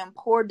making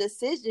poor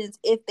decisions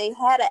if they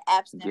had an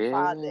absent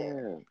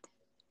father.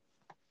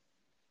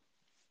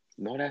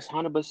 No, that's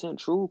 100%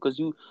 true, because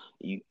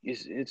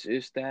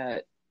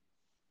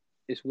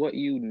it's what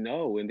you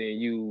know, and then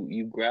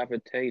you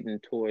gravitating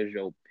towards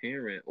your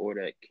parent or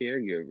that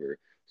caregiver.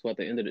 So at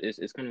the end of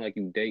it's kind of like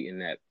you dating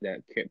that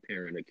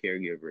parent or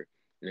caregiver,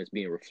 and it's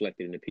being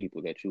reflected in the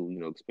people that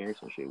you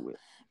experiencing shit with.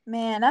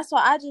 Man, that's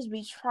why I just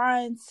be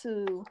trying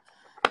to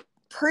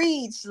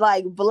preach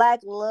like Black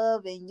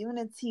love and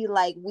unity.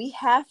 Like, we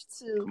have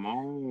to Come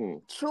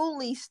on.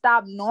 truly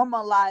stop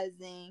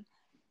normalizing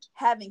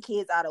having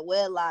kids out of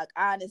wedlock,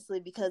 honestly,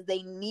 because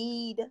they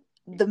need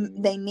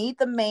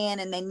the man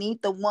and they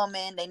need the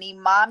woman. They need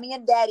mommy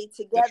and daddy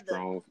The together.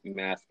 strong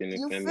masculine and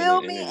You feminine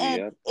feel me? energy. And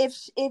Yep.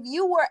 if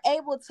you were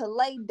able to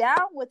lay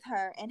down with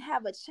her and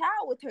have a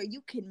child with her,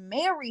 you can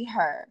marry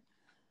her.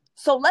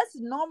 So let's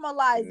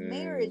normalize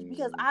marriage,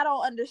 because I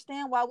don't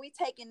understand why we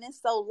taking this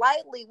so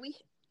lightly. We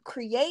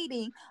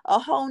creating a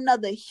whole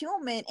nother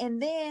human,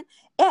 and then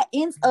it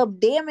ends up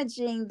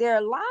damaging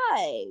their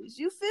lives.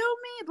 You feel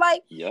me?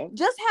 Like, Yep.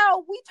 just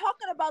how we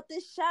talking about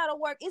this shadow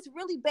work, it's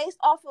really based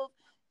off of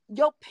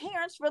your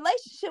parents'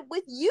 relationship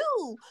with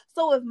you.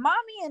 So if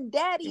mommy and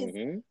daddy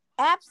is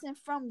absent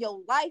from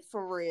your life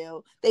for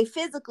real, they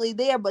physically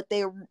there but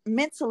they're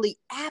mentally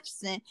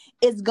absent,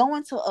 it's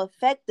going to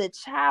affect the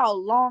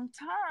child long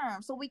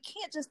term. So we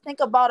can't just think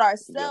about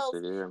ourselves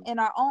and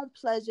our own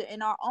pleasure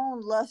and our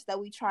own lust that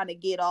we trying to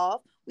get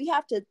off. We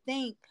have to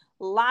think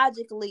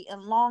logically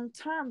and long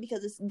term,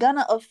 because it's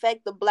gonna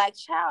affect the Black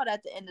child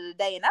at the end of the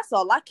day, and that's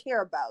all I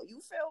care about.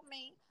 You feel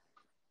me?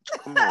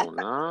 Come on,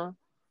 nah.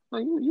 No,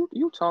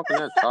 you talking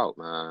that talk,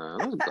 man.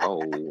 Let's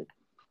go.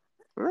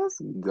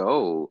 Let's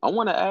go. I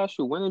want to ask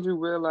you, when did you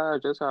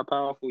realize just how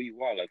powerful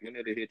you are? Like, when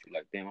did it hit you?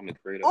 Like, damn, I'm the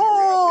creator of my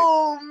reality.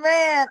 Oh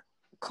man,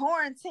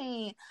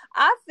 quarantine.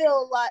 I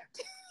feel like,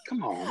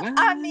 come on, man.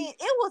 I mean,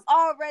 it was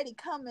already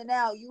coming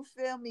out. You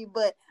feel me?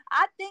 But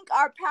I think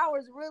our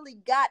powers really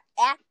got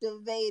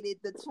activated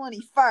the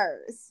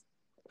 21st.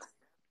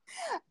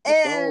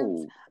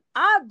 And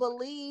I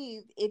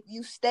believe if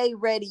you stay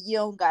ready, you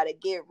don't gotta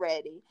get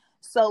ready.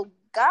 So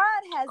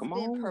God has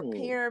been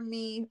preparing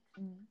me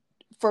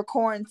for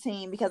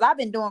quarantine, because I've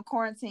been doing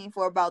quarantine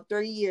for about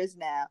 3 years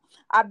now.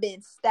 I've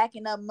been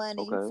stacking up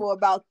money for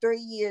about 3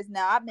 years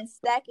now. I've been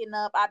stacking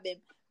up. I've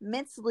been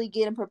mentally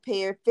getting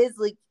prepared,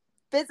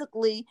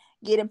 physically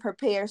getting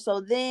prepared.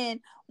 So then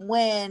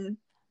when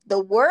the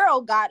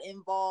world got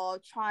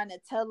involved trying to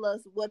tell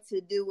us what to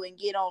do and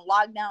get on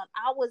lockdown,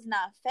 I was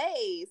not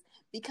fazed,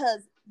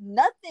 because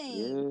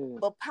nothing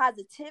but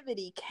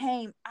positivity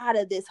came out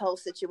of this whole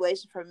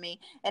situation for me.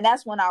 And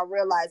that's when I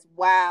realized,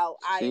 wow,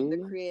 I am the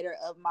creator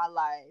of my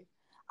life.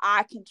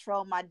 I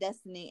control my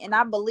destiny. And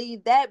I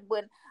believe that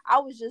when I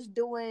was just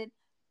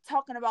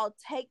talking about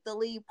Take the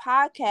Lead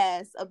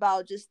podcast,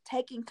 about just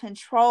taking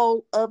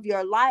control of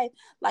your life.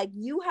 Like,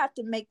 you have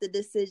to make the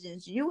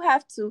decisions. You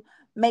have to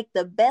make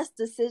the best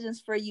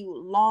decisions for you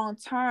long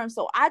term.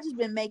 So I just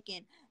been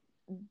making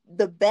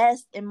the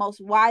best and most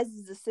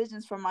wisest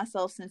decisions for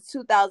myself since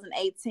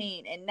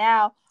 2018, and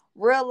now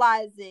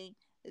realizing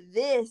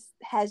this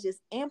has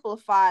just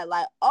amplified,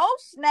 like, oh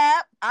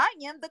snap, I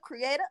am the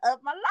creator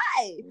of my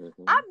life.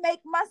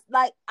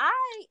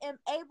 I am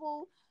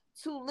able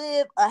to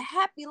live a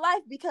happy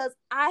life because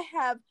I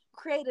have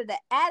created an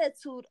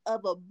attitude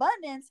of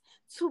abundance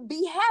to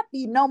be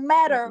happy no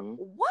matter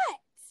what.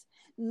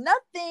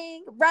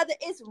 Nothing, whether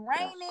it's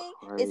raining,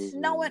 it's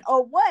snowing,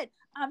 or what,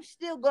 I'm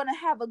still gonna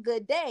have a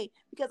good day,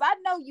 because I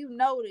know you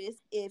notice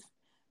if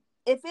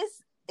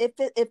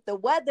the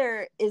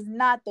weather is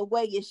not the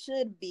way it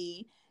should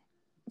be,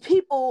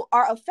 people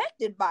are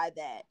affected by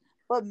that.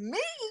 But me,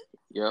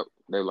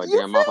 they're like,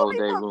 damn, my whole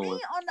day ruined.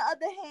 Me, on the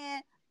other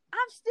hand,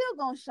 I'm still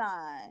gonna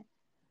shine.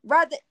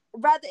 Rather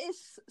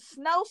it's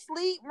snow,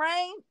 sleet,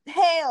 rain,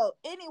 hell,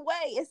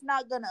 anyway, it's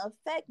not gonna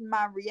affect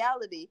my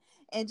reality.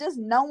 And just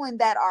knowing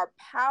that our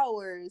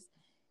powers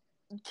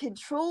can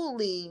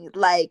truly,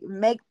 like,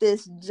 make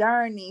this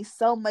journey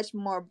so much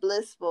more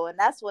blissful. And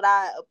that's what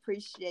I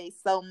appreciate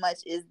so much,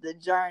 is the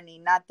journey,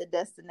 not the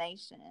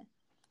destination.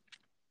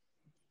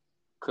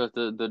 Because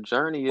the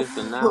journey is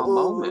the now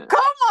moment.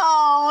 Come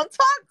on,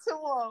 talk to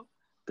him.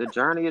 The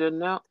journey of the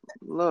now,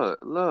 look,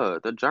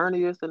 the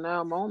journey is the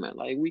now moment.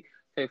 Like,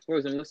 for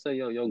example, let's say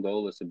your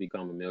goal is to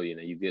become a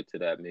millionaire. You get to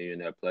that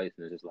millionaire place,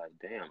 and it's just like,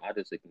 damn, I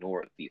just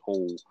ignored the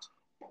whole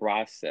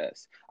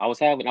process. I was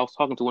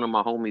talking to one of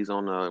my homies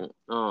on a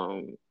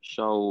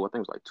show, I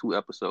think it was like 2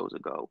 episodes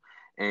ago,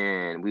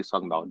 and we was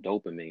talking about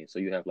dopamine. So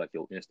you have like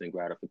your instant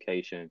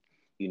gratification,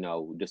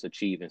 just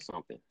achieving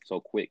something so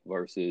quick,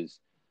 versus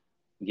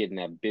getting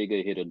that bigger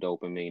hit of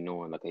dopamine,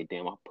 knowing like, hey,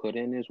 damn, I put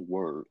in this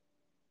work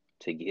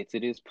to get to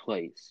this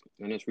place,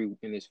 and this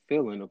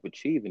feeling of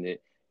achieving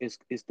it is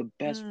the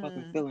best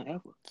fucking feeling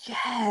ever.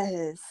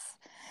 Yes.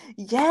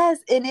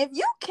 And if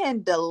you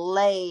can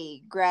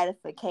delay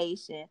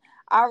gratification,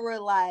 I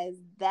realize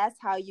that's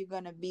how you're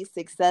going to be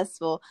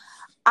successful.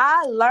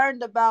 I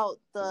learned about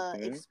the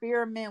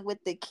experiment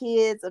with the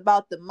kids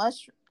about the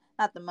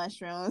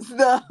marshmallows.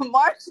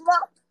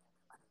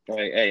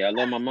 Hey, I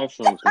love my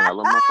mushrooms now. I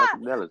love my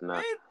psychedelics now.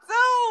 Me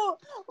too.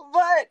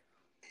 But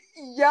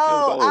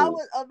I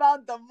was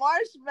about the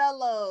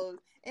marshmallows,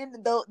 and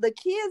the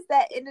kids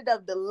that ended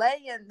up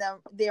delaying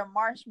their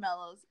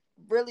marshmallows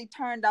really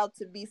turned out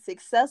to be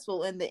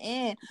successful in the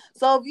end.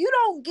 So if you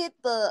don't get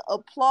the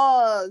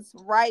applause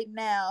right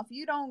now, if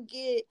you don't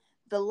get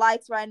the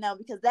likes right now,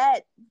 because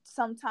that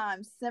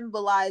sometimes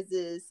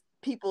symbolizes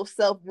people's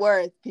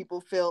self-worth.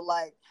 People feel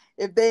like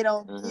if they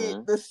don't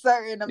get the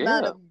certain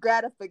amount of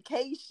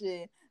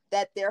gratification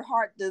that their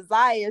heart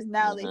desires,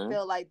 now they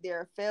feel like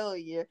they're a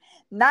failure.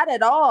 Not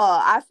at all.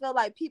 I feel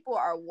like people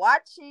are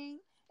watching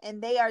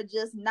and they are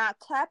just not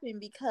clapping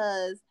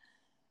because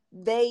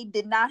they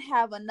did not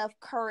have enough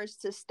courage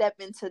to step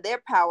into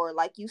their power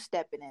like you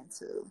stepping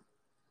into.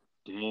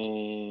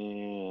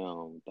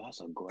 Damn,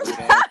 that's a great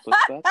ass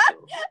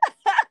perspective.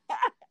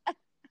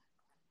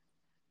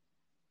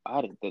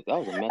 I didn't think that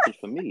was a message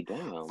for me.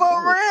 Damn.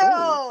 For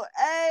real.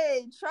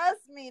 Hey,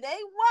 trust me, they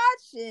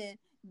watching,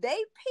 they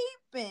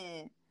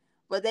peeping,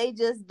 but they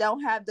just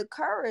don't have the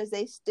courage.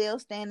 They still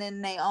standing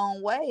in their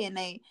own way, and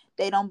they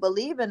don't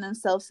believe in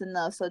themselves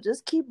enough. So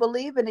just keep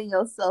believing in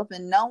yourself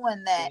and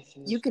knowing that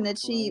you can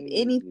achieve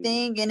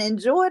anything and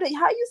enjoy it.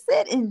 How you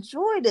said,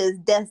 enjoy this,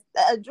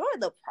 enjoy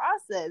the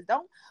process.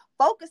 Don't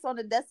focus on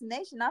the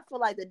destination. I feel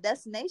like the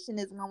destination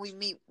is when we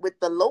meet with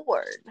the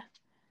Lord.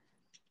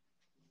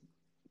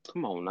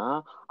 Come on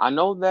now. I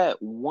know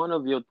that one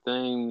of your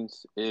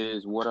things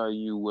is what are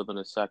you willing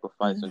to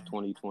sacrifice in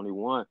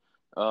 2021?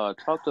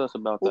 Talk to us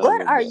about that.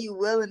 What are you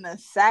willing to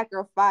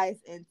sacrifice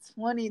in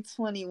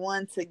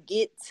 2021 to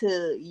get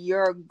to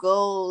your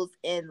goals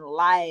in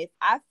life?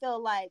 I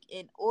feel like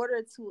in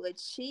order to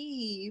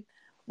achieve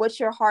what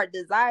your heart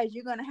desires,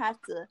 you're going to have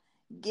to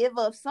give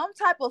up some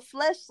type of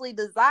fleshly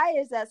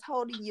desires that's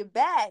holding you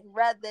back.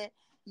 Rather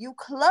you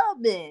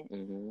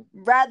clubbing,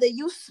 rather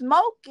you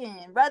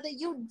smoking, rather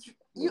you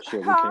we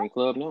can't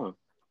club now.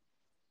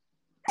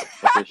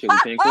 That's shit we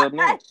can't club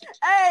now.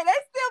 Hey, they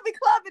still be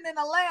clubbing in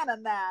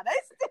Atlanta now.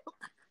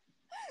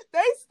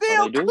 They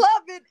still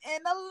clubbing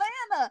in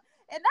Atlanta.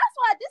 And that's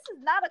why this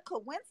is not a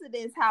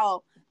coincidence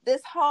how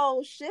this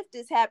whole shift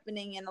is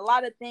happening and a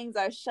lot of things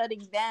are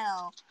shutting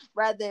down.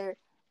 Rather,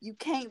 you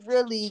can't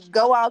really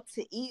go out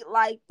to eat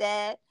like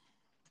that.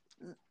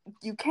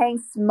 You can't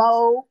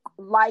smoke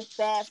like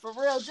that. For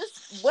real,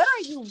 just what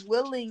are you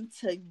willing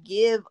to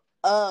give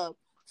up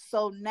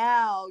so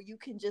now you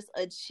can just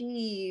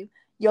achieve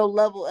your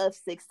level of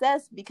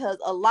success? Because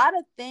a lot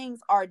of things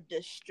are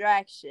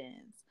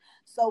distractions.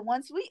 So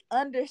once we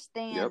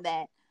understand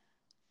that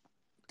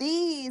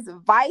these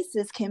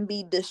vices can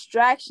be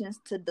distractions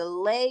to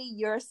delay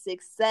your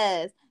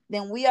success,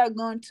 then we are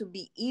going to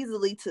be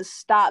easily to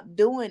stop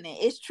doing it.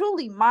 It's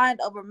truly mind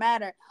over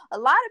matter. A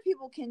lot of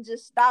people can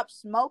just stop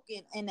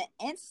smoking in an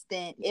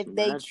instant if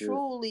they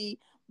truly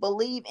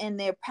believe in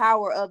their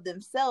power of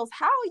themselves.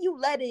 How are you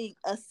letting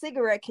a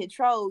cigarette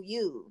control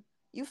you?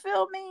 You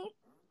feel me?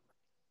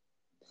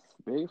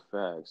 Big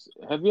facts.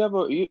 Have you ever?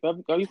 Are you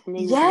familiar with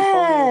Napoleon?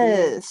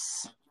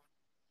 Yes.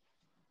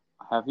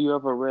 Have you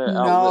ever read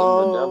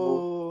Outwitting the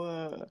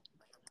Devil?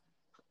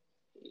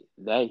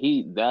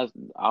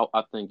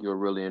 I think you'll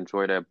really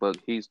enjoy that book.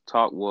 He's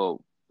talked with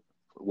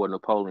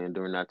Napoleon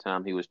during that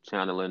time. He was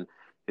channeling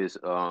his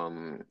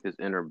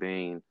inner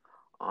being,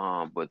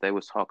 but they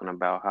was talking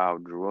about how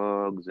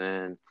drugs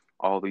and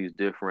all these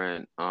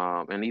different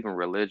and even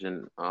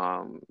religion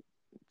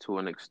to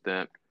an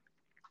extent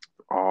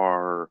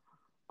are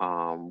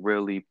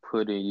really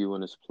putting you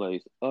in this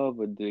place of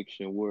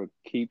addiction where it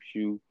keeps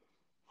you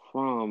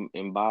from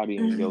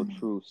embodying your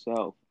true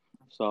self.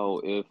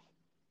 So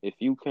if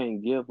you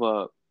can't give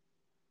up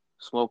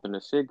smoking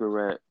a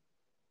cigarette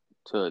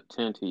to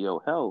attend to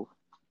your health,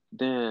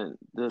 then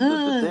the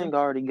thing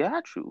already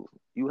got you.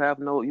 You have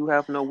no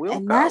willpower.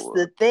 And that's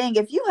the thing.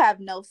 If you have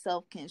no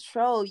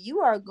self-control,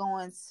 you are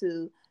going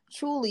to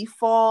truly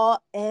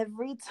fall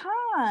every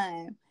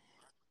time.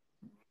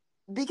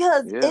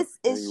 Because it's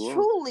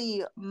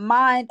truly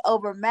mind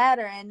over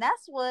matter. And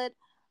that's what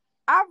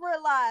I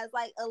realized.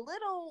 Like, a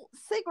little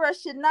cigarette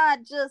should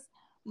not just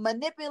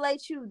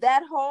manipulate you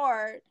that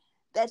hard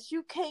that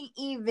you can't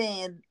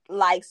even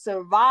like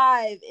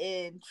survive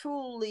and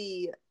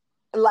truly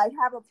like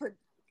have a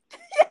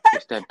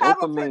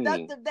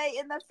productive day.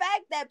 And the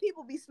fact that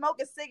people be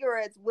smoking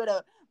cigarettes with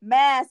a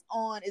mask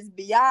on is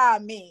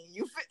beyond me.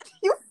 You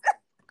feel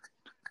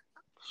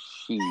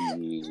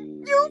me?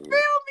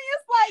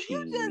 It's like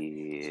you just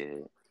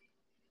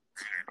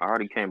I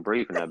already can't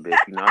breathe in that bitch.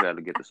 You know, I got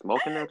to get the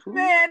smoke in there too.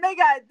 Man, they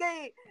got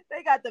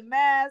the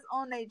mask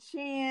on their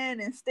chin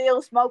and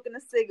still smoking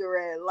a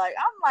cigarette. Like,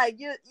 I'm like,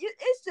 it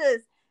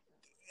just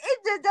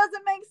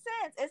doesn't make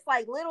sense. It's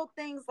like little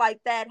things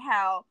like that.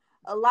 How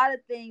a lot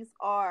of things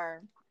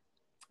are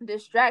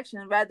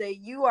distractions. Rather,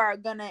 you are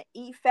gonna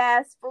eat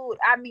fast food.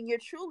 I mean, you're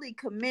truly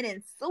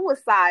committing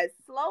suicide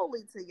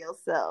slowly to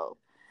yourself.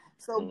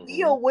 So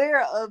be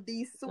aware of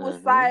these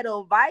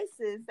suicidal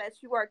vices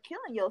that you are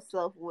killing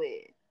yourself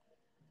with.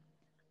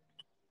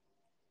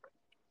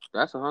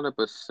 That's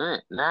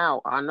 100%.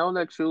 Now, I know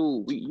that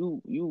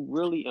you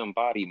really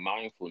embody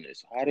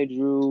mindfulness. How did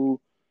you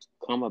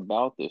come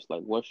about this?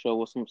 Like, what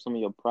some of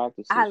your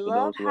practices? I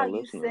love how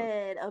you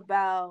said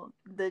about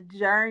the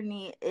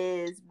journey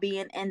is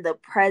being in the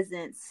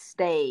present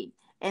state.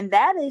 And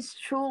that is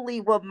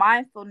truly what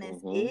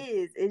mindfulness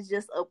is. It's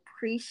just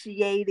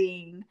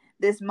appreciating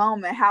this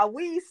moment. How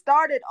we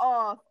started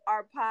off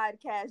our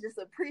podcast, just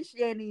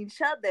appreciating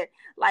each other.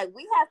 Like,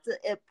 we have to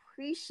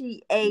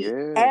appreciate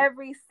Yeah.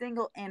 every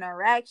single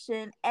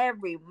interaction,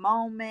 every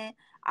moment,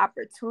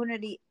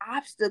 opportunity,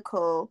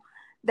 obstacle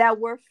that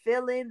we're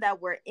feeling,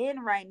 that we're in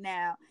right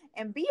now,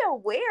 and be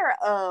aware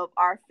of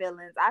our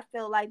feelings. I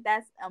feel like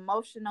that's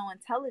emotional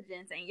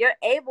intelligence, and you're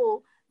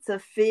able to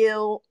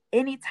feel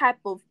any type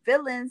of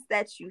feelings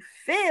that you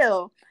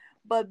feel,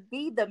 but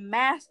be the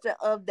master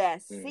of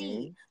that seed.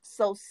 Mm-hmm.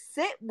 So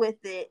sit with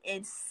it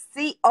and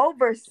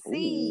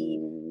oversee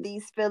Ooh.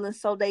 these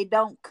feelings so they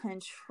don't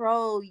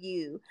control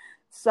you.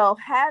 So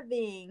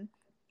having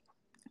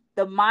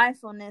the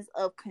mindfulness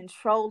of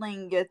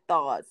controlling your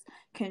thoughts,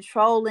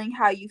 controlling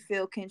how you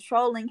feel,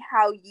 controlling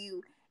how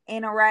you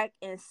interact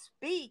and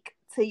speak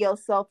to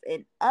yourself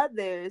and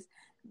others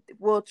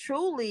will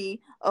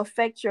truly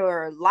affect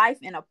your life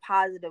in a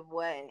positive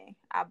way.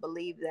 I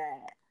believe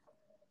that.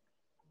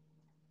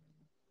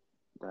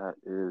 That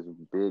is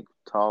big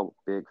talk,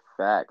 big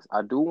facts.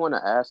 I do want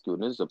to ask you,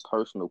 and this is a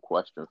personal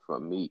question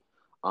from me.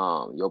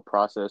 Your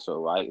process of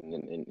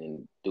writing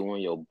and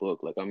doing your book.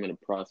 Like I'm in the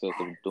process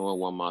of doing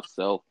one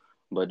myself,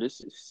 but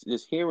this is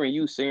just hearing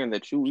you saying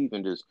that you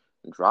even just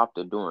dropped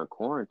it during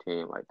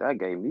quarantine, like that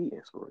gave me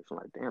inspiration.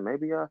 Like, damn,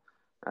 maybe I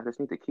just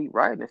need to keep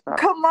writing and stop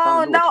Come trying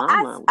to on, do a no,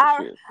 timeline with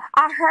the shit.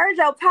 I heard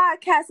your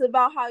podcast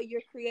about how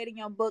you're creating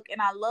your book,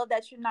 and I love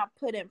that you're not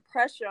putting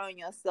pressure on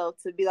yourself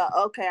to be like,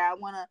 okay, I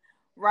want to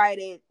write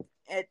it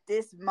at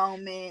this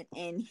moment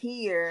and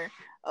here,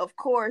 of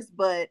course,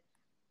 but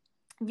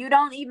you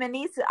don't even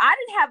need to. I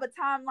didn't have a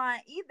timeline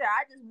either.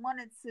 I just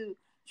wanted to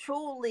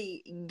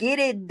truly get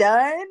it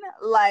done.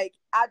 Like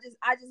I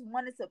just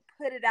wanted to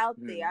put it out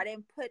there. I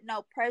didn't put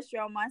no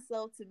pressure on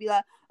myself to be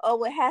like,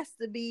 oh, it has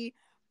to be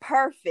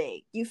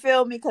perfect. You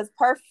feel me? Because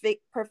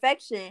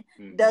perfection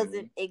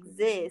doesn't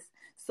exist.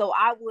 So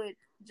I would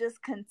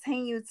just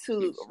continue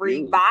to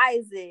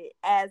revise it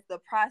as the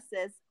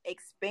process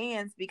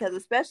expands, because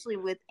especially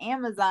with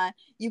Amazon,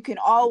 you can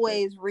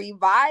always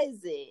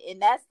revise it.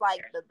 And that's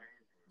like the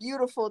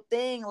beautiful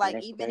thing. Like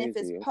That's even if it's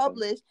crazy. Okay.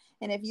 published,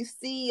 and if you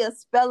see a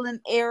spelling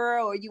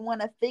error or you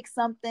want to fix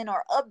something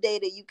or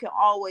update it, you can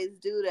always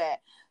do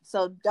that.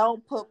 So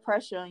don't put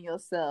pressure on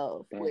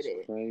yourself with That's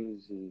it.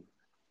 crazy.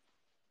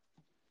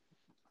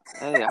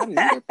 Hey, I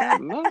needed that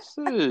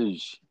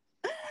message.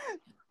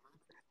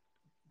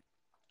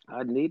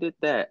 I needed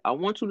that. I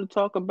want you to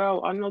talk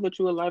about. I know that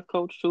you're a life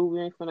coach too.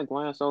 We ain't finna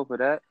glance over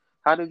that.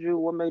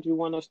 What made you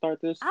want to start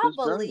this I this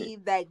journey?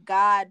 believe that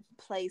God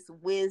placed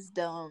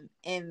wisdom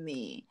in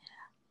me.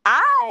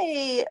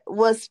 I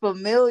was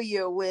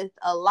familiar with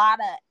a lot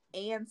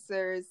of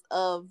answers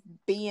of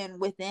being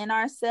within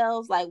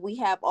ourselves. Like we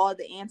have all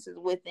the answers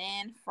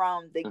within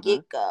from the Mm-hmm.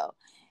 get-go.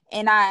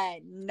 And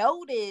I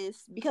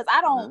noticed, because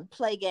I Mm-hmm. don't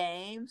play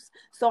games,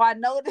 so I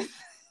noticed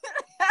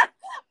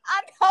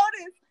I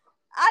noticed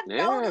I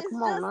Yeah, noticed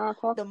come on just now,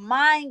 talk. the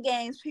mind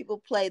games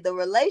people play, the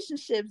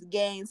relationships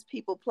games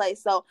people play.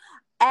 So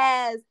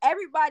as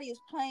everybody is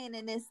playing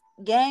in this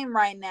game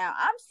right now,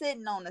 I'm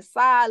sitting on the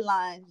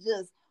sidelines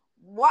just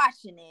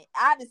watching it.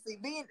 Honestly,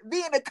 being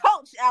a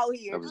coach out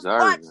here, just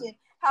Observing. watching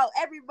how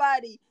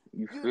everybody,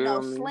 You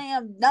feel me?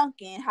 slam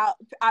dunking, how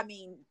I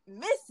mean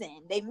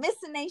missing. They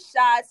missing their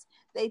shots,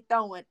 they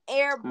throwing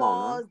air Come on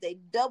now. balls, they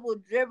double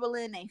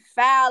dribbling, they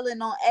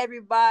fouling on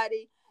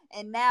everybody.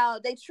 And now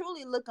they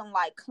truly looking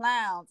like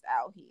clowns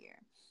out here.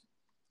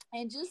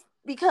 And just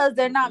because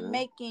they're not Mm-hmm.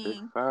 Big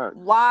making facts.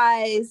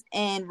 wise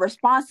and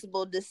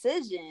responsible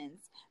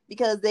decisions,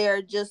 because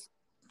they're just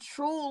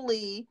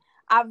truly,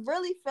 I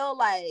really feel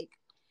like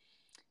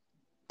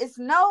it's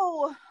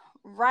no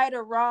right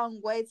or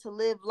wrong way to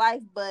live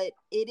life, but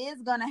it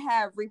is going to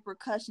have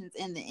repercussions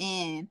in the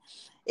end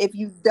if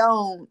you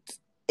don't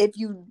if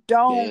you Yeah.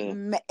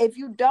 don't if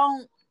you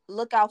don't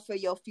look out for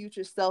your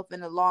future self in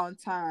the long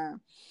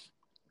term.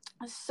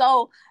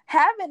 So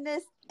having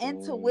this Damn.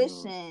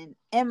 intuition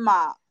in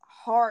my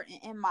heart and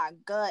in my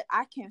gut,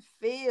 I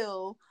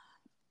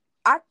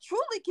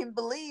truly can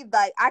believe,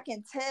 like I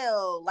can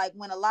tell, like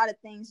when a lot of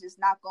things just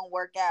not gonna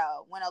work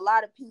out. When a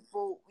lot of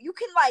people, you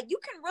can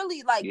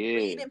really like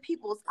read Yeah. in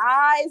people's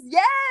eyes.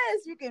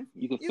 Yes, You can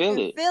you feel can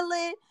it. feel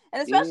it,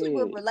 and especially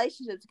with Yeah.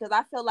 relationships, because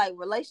I feel like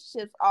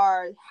relationships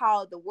are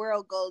how the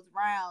world goes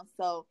round.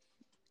 So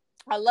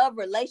I love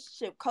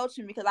relationship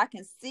coaching because I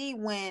can see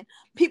when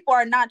people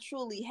are not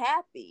truly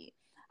happy.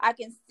 I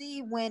can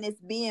see when it's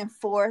being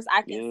forced.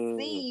 I can Yeah.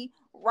 see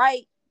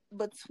right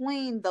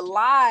between the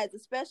lies,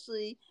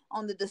 especially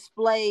on the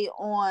display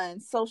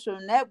on social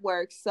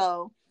networks.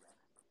 So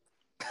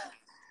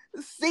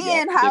Yep.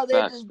 seeing Big how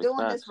they're facts. just Big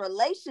doing this facts.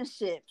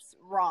 relationships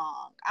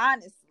wrong,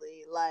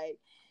 honestly, like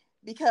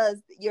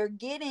because you're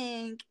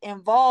getting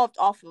involved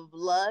off of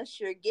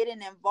lust, you're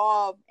getting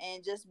involved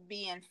in just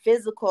being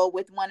physical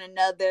with one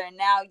another, and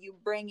now you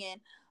bringing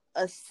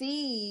a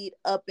seed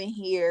up in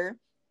here,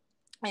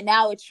 and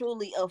now it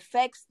truly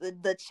affects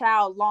the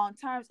child long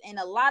terms. And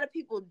a lot of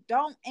people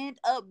don't end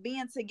up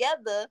being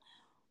together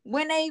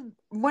when they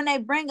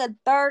bring a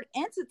third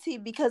entity,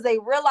 because they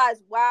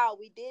realize, wow,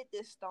 we did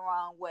this the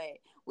wrong way.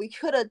 We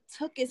could have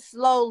took it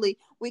slowly.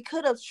 We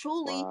could have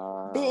truly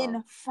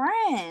been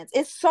friends.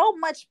 It's so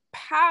much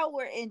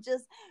power in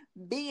just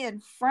being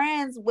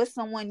friends with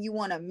someone you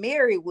want to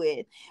marry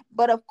with.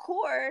 But of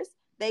course,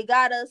 they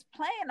got us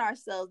playing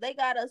ourselves. They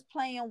got us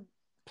playing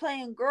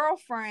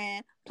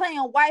girlfriend,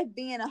 playing wife,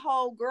 being a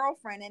whole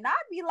girlfriend. And I'd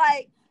be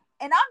like,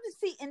 and I'm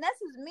just and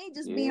this is me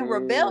just being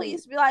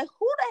rebellious. Be like,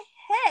 who the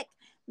heck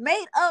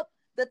made up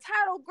the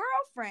title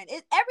girlfriend?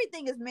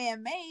 Everything is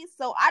man-made,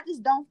 so I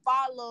just don't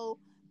follow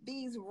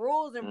these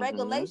rules and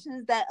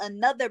regulations that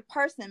another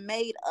person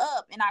made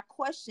up, and I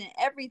question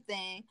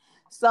everything.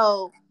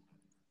 So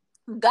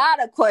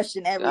gotta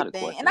question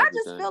everything. And I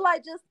just feel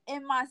like, just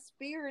in my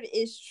spirit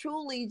is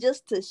truly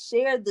just to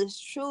share this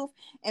truth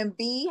and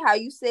be, how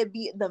you said,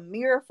 be the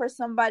mirror for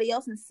somebody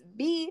else, and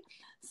be,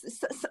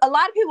 a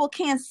lot of people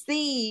can't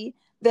see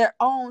their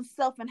own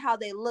self and how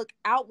they look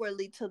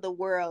outwardly to the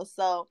world.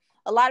 So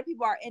a lot of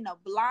people are in a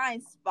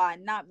blind spot,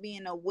 not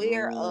being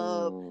aware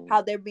of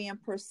how they're being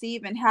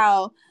perceived and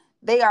how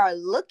they are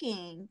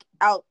looking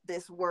out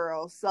this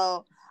world.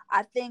 So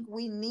I think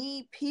we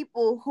need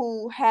people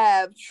who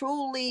have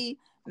truly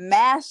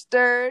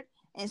mastered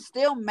and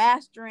still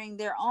mastering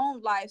their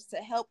own lives to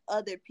help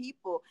other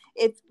people.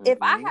 If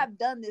I have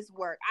done this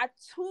work, I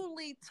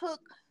truly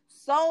took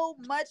so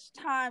much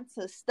time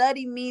to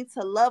study me,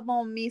 to love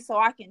on me, so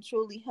I can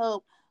truly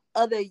help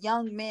other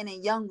young men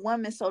and young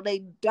women so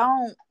they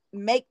don't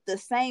make the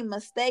same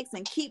mistakes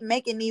and keep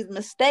making these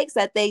mistakes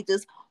that they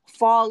just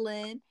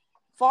falling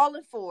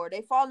for.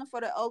 They falling for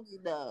the okey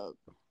dog.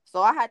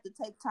 So I had to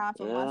take time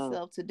for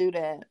myself to do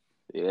that.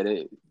 Yeah, it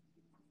is.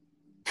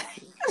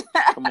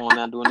 Come on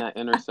now, doing that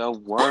inner self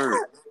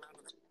work.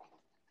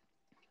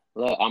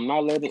 Look, I'm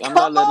not letting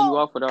you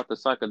off without the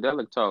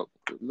psychedelic talk.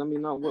 Let me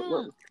know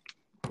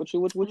what you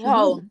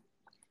do.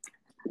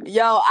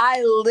 Yo,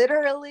 I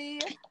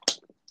literally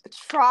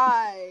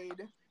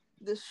tried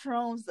the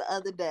shrooms the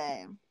other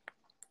day.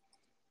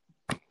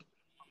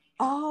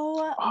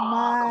 Oh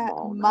my,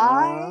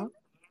 mind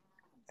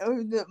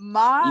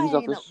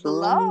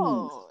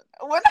blown.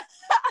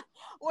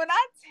 When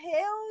I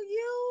tell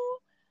you,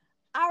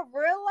 I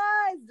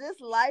realized this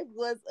life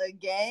was a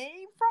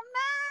game from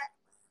that.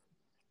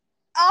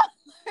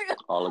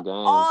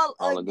 All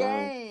a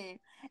game.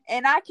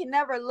 And I can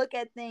never look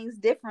at things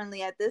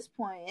differently at this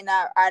point. And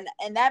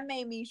and that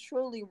made me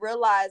truly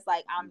realize,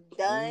 like, I'm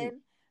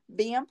done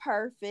being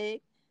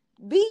perfect.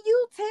 Be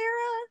you,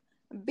 Tara.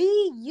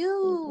 Be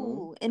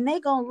you. And they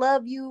gonna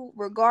love you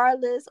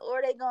regardless,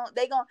 or they gonna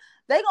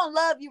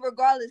love you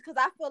regardless. Because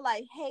I feel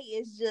like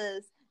hate is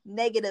just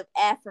negative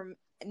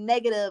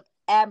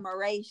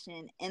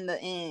admiration in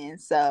the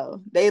end.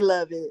 So they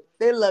love it.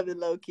 They love it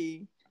low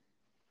key.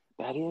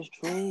 That is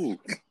true.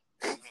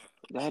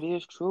 That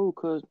is true.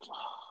 Cause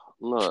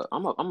look,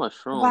 I'm a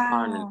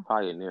shroom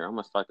pioneer. I'm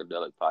a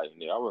psychedelic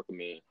pioneer. I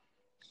recommend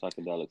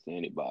psychedelics to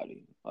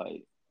anybody.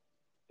 Like,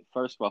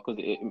 first of all,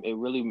 because it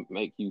really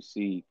make you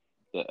see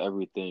that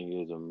everything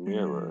is a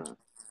mirror,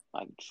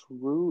 like,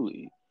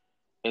 truly.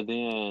 And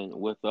then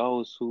with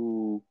those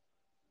who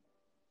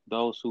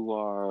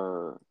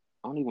are, I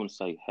don't even want to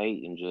say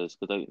hating, just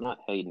because they're not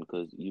hating,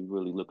 because you're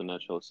really looking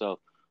at yourself.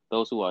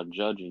 Those who are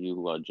judging you,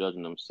 who are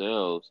judging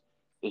themselves,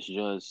 it's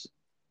just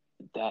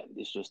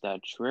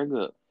that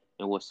trigger.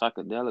 And what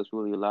psychedelics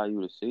really allow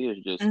you to see is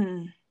just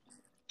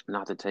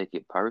not to take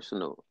it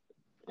personal,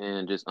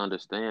 and just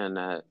understand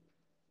that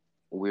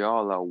we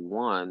all are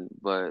one,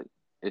 but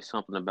it's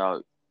something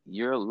about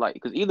your light.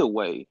 Because either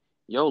way,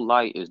 your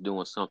light is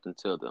doing something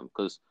to them.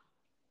 Because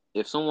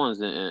if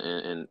someone's in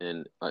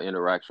an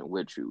interaction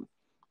with you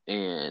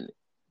and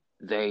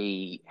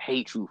they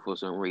hate you for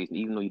some reason,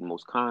 even though you're the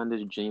most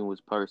kindest, genuine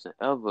person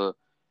ever,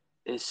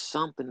 it's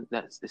something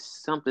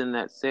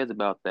that says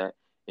about that,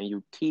 and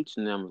you're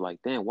teaching them, like,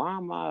 damn, why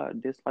am I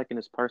disliking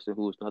this person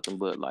who is nothing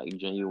but, like,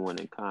 genuine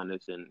and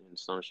kindness and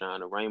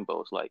sunshine and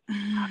rainbows? Like,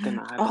 how can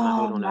I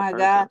hate on that person?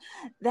 God,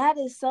 that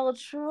is so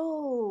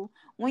true.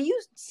 When you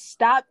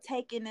stop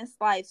taking this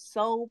life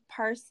so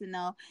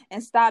personal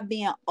and stop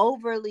being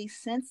overly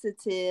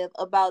sensitive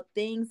about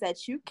things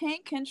that you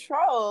can't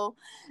control,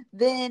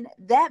 then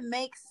that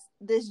makes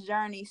this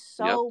journey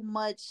so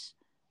much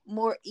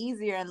more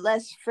easier and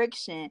less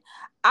friction.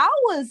 I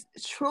was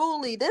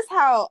truly, this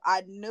how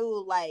I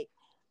knew, like,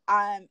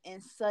 I'm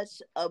in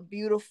such a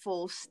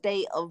beautiful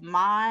state of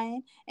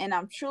mind and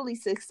I'm truly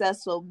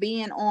successful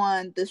being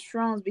on the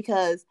shrooms,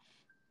 because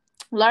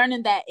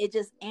learning that it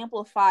just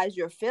amplifies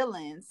your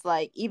feelings,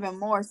 like, even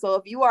more. So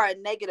if you are a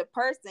negative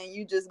person,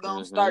 you just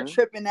gonna start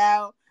tripping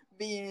out,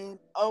 being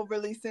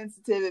overly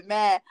sensitive and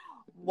mad.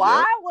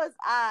 Why was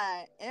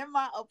I in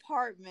my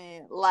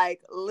apartment, like,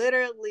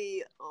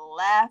 literally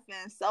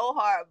laughing so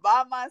hard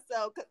by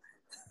myself?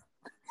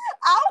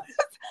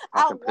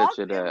 I could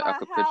picture that. I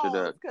could picture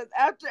that. Because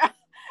after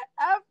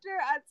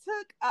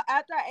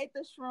I ate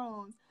the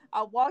shrooms,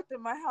 I walked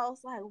in my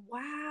house like,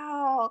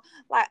 wow,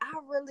 like, I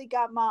really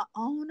got my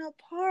own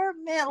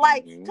apartment,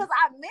 like, because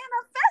I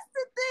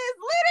manifested this,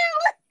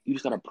 literally. You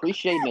just start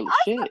appreciating the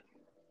shit,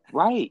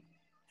 right?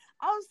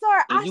 I'm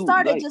sorry. And I you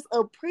started like just go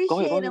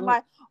appreciating, ahead.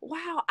 like,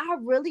 wow, I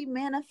really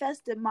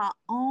manifested my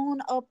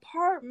own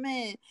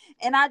apartment.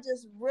 And I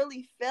just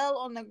really fell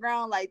on the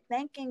ground, like,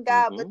 thanking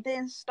God, but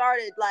then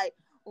started, like,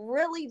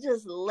 really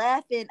just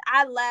laughing.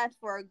 I laughed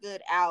for a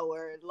good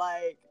hour,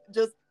 like,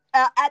 just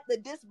at the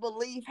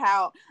disbelief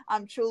how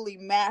I'm truly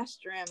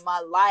mastering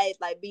my life,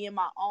 like, being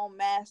my own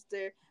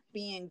master,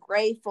 being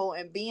grateful,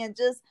 and being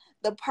just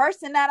the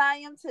person that I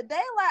am today.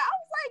 Like, I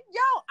was like,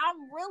 yo,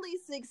 I'm really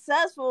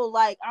successful.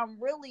 Like, I'm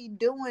really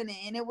doing it.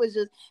 And it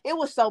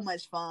was so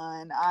much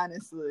fun,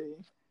 honestly.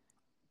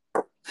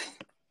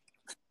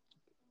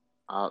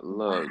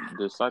 Look,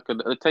 just like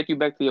it'll take you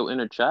back to your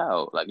inner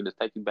child. Like, it'll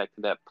take you back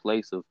to that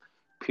place of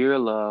pure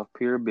love,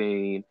 pure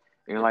being,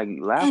 and like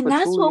And laughter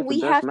that's truly what is the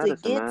we best have to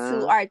medicine, get to,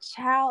 man. our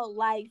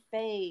childlike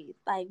faith.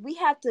 Like, we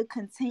have to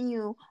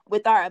continue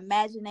with our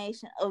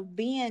imagination of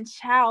being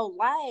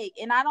childlike.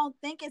 And I don't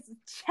think it's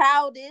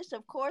childish.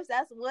 Of course,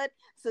 that's what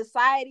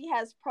society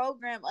has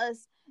programmed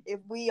us, if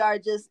we are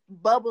just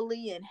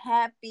bubbly and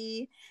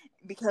happy.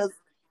 Because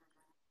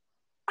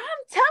I'm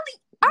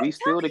We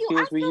still telling the you, I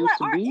kids we feel used like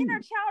to our be. inner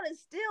child is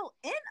still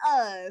in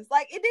us.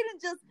 Like, it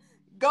didn't just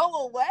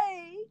go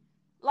away.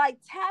 Like,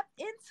 tap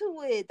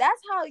into it. That's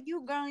how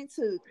you going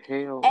to.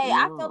 Hell Hey,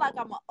 I feel like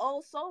no. I'm an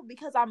old soul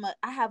because I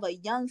have a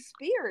young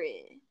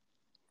spirit.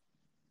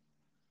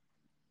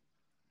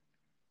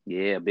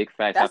 Yeah, big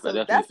facts. I That's a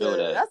definitely that's feel a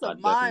that. that's a I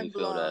definitely mind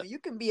feel that. blown. You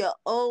can be an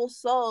old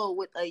soul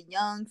with a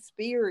young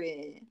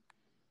spirit.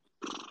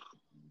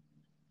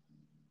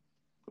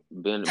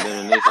 Been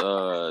in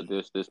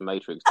this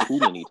matrix too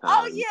many Oh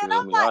times. You yeah, and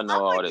feel I'm me? like, I know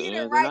I'm all gonna the get it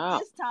ins and right outs.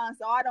 this time,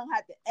 so I don't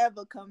have to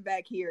ever come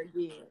back here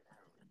again.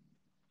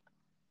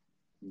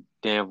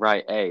 Damn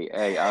right. Hey,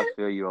 I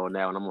feel you on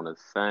that one. I'm on the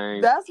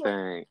same That's what.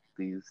 thing.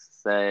 These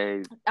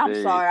same I'm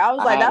thing. sorry. I was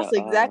I like, had that's a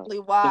exactly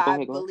no, why go I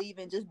ahead, go ahead. believe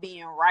in just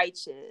being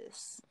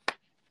righteous.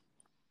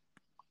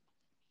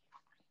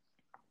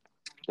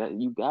 That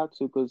you got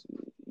to, cause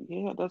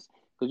yeah, that's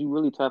cause you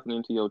really tapping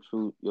into your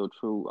true. I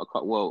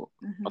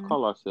Mm-hmm.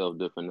 call ourselves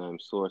different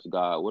names, source,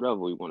 God, whatever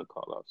we want to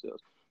call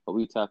ourselves, but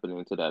we tapping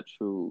into that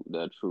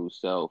true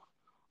self.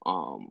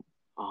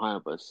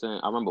 100%.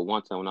 I remember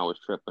one time when I was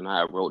tripping, I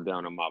had wrote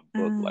down in my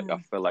book, like, I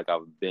feel like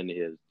I've been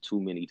here too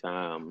many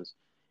times,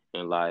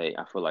 and like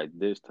I feel like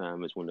this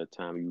time is when the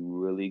time you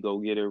really go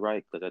get it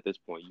right, because at this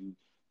point you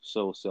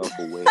so self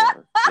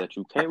aware that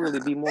you can't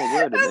really be more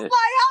aware than It's this,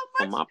 like,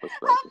 from my how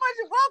perspective.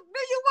 much wealth do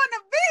you want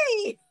to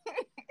be?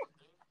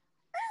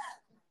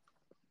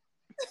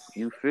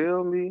 You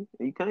feel me?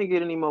 You can't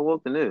get any more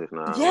woke than this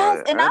now. Yes,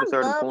 Like, and I at a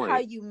certain love how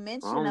point, you I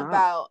mention don't know.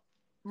 about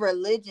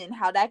religion,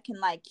 how that can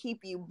like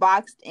keep you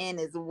boxed in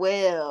as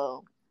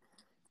well.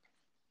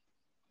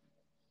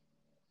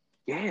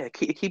 Yeah, it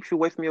keeps you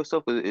away from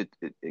yourself.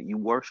 You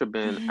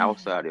worshiping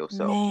outside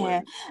yourself Man,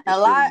 when it's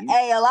really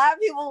you. a lot of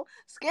people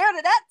scared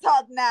of that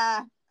talk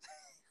now.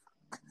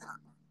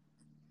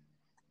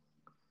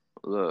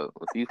 Look,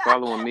 if you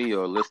following me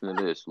or listening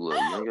to this, look,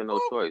 you ain't got no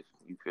choice.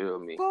 You feel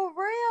me? For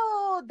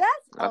real, that's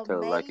I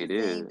tell it like it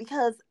amazing, is.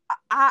 because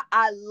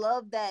I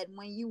love that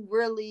when you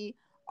really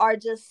are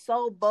just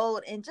so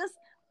bold and just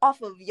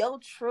off of your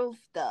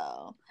truth.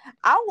 Though,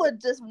 I would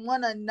just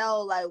want to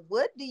know, like,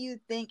 what do you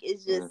think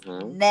is just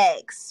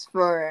next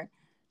for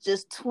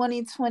just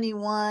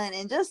 2021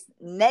 and just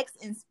next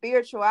in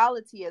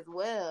spirituality as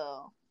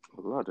well?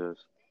 I love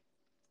this.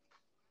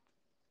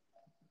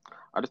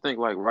 I just think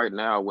like right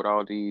now with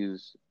all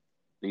these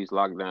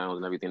lockdowns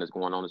and everything that's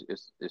going on,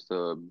 it's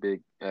a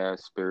big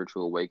ass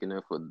spiritual awakening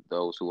for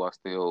those who are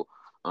still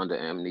under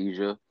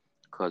amnesia,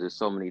 because there's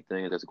so many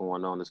things that's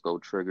going on that's go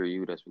trigger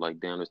you. That's like,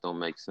 damn, this don't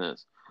make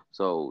sense.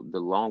 So the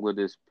longer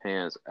this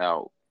pans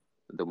out,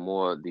 the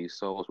more these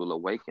souls will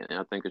awaken. And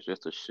I think it's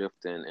just a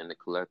shift in the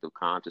collective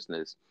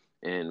consciousness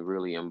and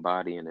really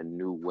embodying a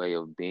new way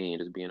of being,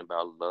 just being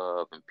about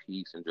love and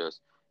peace and just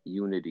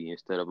unity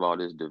instead of all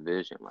this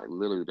division. Like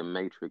literally, the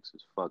matrix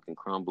is fucking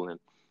crumbling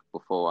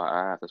before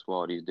our eyes. That's why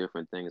all these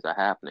different things are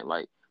happening.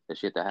 Like the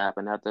shit that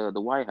happened at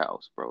the White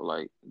House, bro.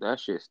 Like that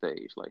shit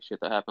staged. Like shit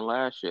that happened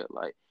last year.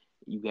 Like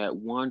you got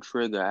one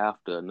trigger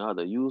after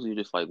another. Usually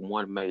just like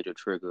one major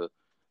trigger.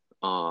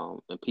 And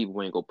people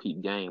ain't go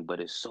peep game, but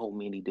it's so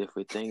many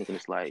different things, and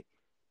it's like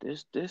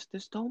this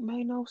don't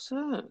make no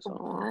sense. I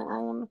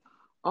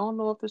don't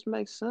know if this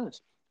makes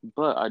sense,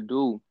 but I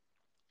do.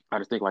 I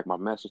just think like my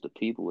message to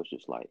people is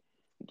just like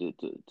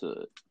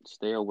to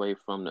stay away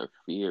from the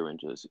fear and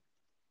just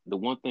the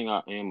one thing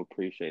I am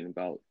appreciating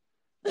about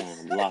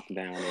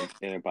lockdown and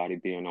everybody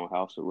being on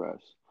house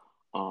arrest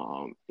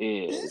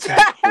is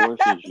it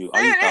forces you.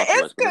 I use house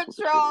It's arrest because that's what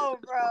the shit is control,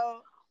 at this point.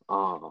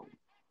 bro. Um,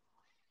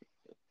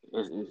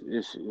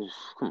 it's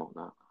come on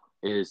now.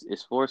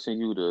 It's forcing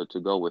you to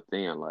go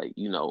within. Like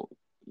you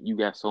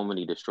got so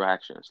many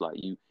distractions. Like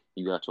you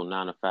got your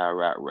 9 to 5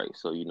 rat race.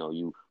 So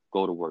you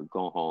go to work,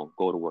 go home,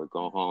 go to work,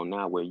 go home.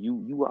 Now where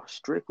you are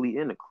strictly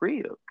in the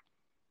crib.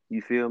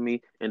 You feel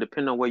me? And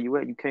depending on where you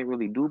at, you can't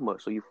really do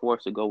much. So you're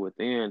forced to go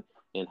within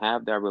and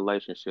have that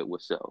relationship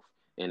with self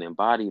and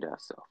embody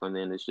that self. And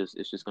then it's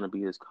just gonna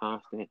be this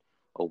constant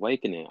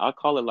awakening. I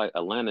call it like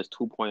Atlantis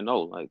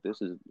 2.0. Like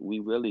this is we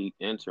really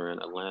entering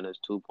Atlantis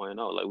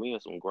 2.0. Like we in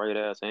some great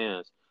ass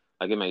hands.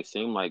 Like it may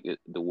seem like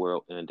the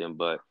world ending,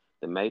 but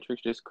the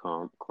matrix just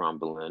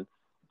crumbling.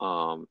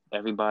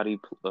 Everybody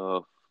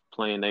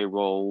playing their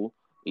role,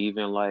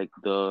 even like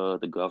the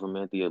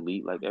government, the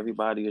elite. Like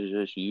everybody is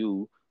just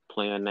you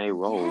playing their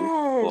role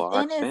Yes, for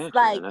our and it's expansion,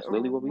 like and that's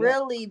really what we at.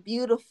 really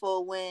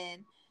beautiful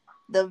when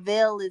the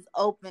veil is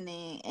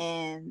opening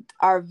and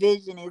our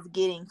vision is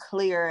getting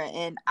clearer.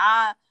 And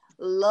I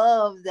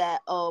love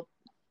that our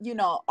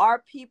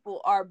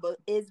people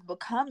is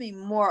becoming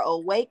more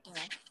awakened.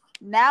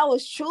 Now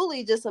it's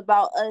truly just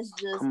about us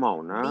just Come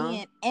on now.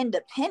 being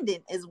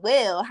independent as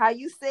well. How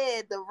you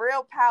said the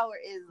real power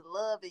is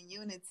love and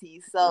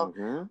unity. So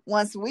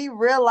once we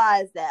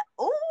realize that,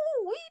 we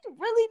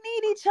really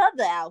need each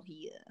other out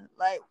here.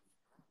 Like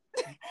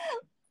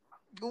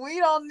we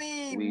don't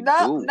need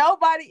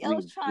nobody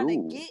else trying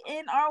to get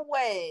in our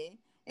way.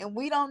 And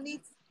we don't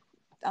need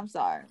I'm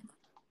sorry.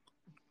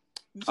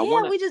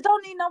 Yeah, we just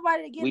don't need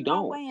nobody to get in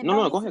our way and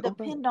don't need to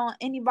depend on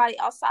anybody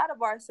outside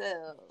of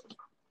ourselves.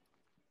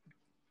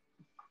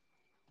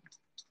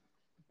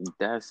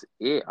 That's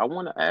it. I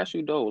want to ask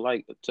you though,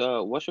 like,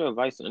 what's your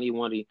advice to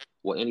anybody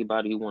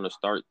who want to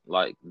start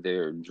like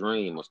their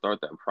dream or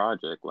start that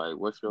project? Like,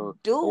 what's your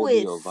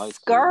advice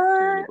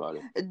to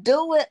anybody?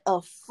 Do it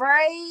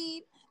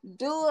afraid.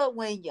 Do it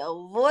when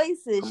your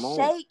voice is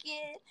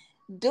shaking.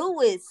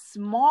 Do it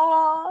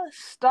small.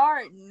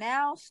 Start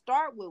now.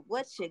 Start with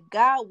what you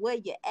got, where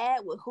you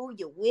at, with who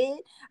you with.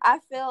 I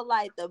feel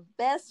like the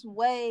best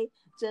way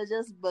to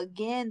just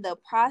begin the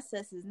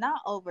process is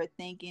not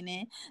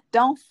overthinking it.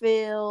 Don't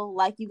feel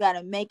like you got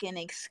to make an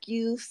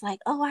excuse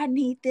like, oh, I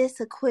need this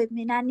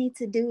equipment. I need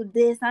to do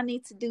this. I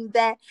need to do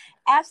that.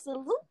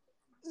 Absolutely.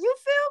 You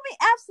feel me?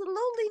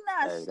 Absolutely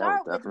not. Hey,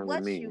 start with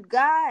what you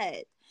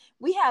got.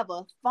 We have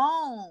a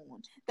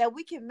phone that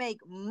we can make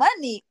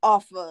money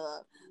off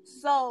of.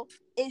 So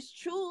it's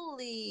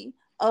truly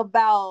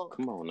about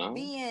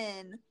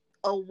being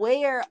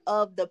aware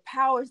of the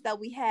powers that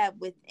we have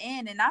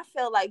within. And I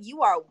feel like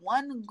you are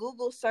one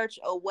Google search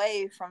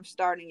away from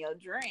starting your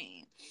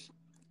dream.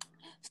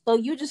 So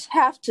you just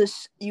have to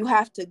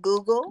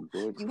Google.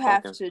 You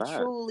have to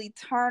truly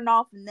turn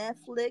off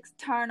Netflix,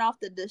 turn off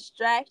the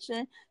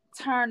distraction,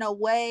 turn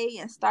away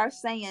and start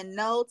saying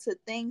no to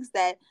things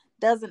that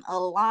doesn't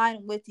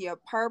align with your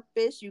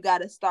purpose. You got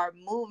to start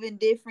moving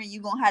different.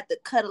 You're going to have to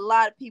cut a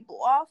lot of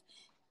people off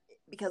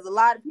because a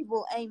lot of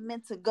people ain't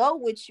meant to go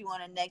with you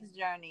on the next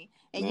journey.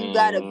 And you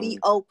got to be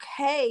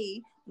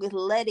okay with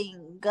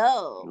letting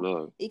go.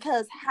 Look.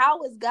 Because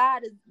how is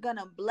God going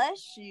to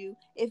bless you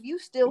if you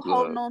still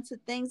holding on to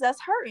things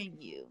that's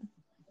hurting you?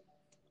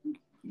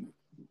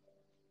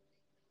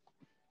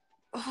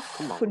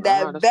 Come on,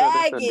 that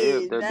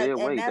baggage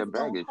that's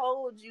gonna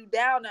hold you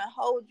down and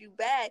hold you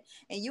back,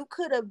 and you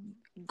could have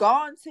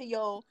gone to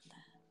your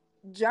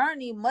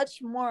journey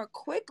much more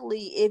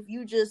quickly if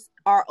you just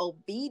are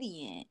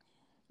obedient.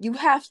 You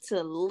have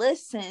to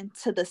listen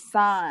to the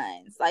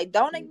signs. Like,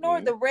 don't ignore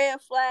the red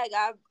flag.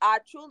 I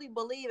truly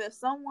believe if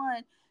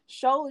someone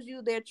shows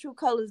you their true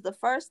colors the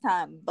first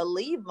time,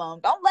 believe them.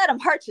 Don't let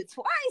them hurt you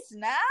twice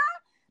now.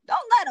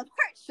 Don't let them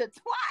hurt you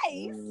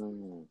twice.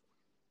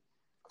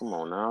 Come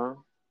on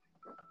now.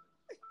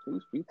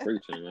 You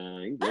preaching,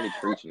 man. You really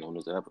preaching on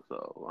this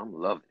episode. I'm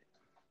loving it.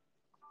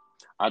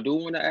 I do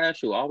want to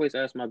ask you. I always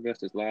ask my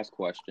guests this last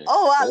question.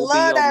 Oh, I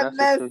love that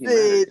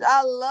message.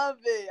 I love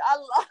it. I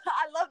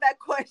love that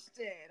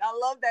question. I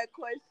love that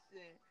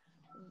question.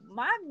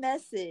 My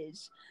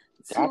message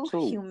to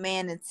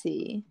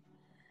humanity.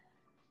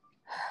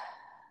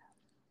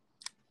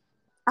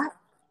 Right?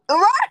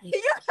 You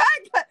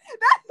got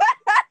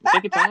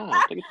Take your time.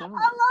 Take your time.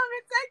 I love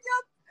it.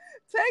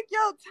 Take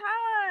your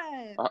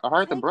time. I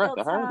heard the breath.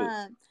 I heard it.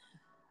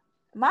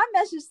 My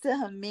message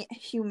to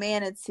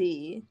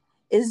humanity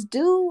is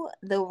do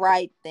the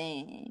right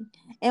thing.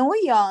 And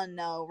we all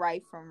know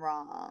right from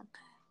wrong.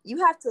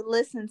 You have to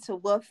listen to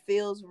what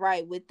feels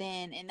right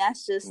within. And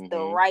that's just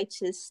the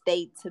righteous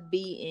state to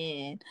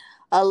be in.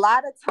 A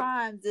lot of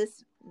times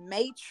this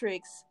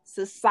matrix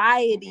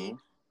society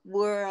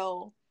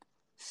will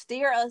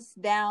steer us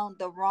down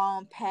the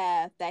wrong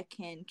path that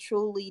can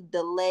truly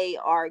delay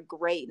our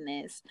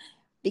greatness.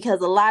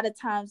 Because a lot of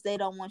times they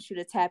don't want you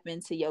to tap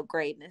into your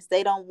greatness.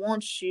 They don't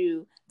want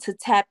you to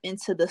tap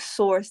into the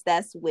source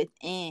that's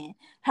within.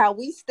 How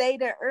we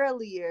stated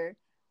earlier,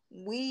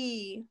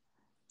 we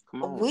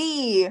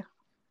are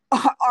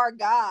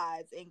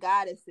gods and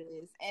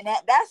goddesses. And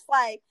that's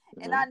like,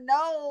 and I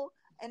know,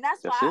 and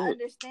that's why I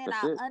understand.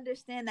 I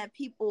understand that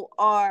people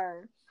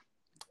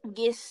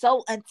get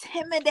so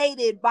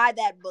intimidated by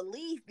that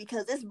belief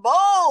because it's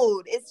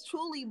bold. It's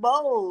truly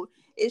bold.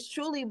 It's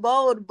truly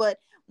bold. But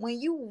when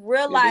you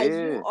realize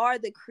you are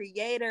the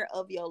creator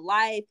of your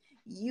life,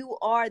 you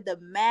are the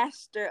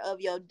master of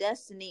your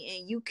destiny,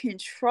 and you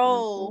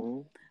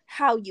control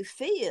how you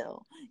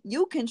feel.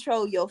 You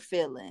control your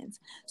feelings.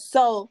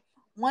 So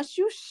once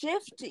you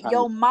shift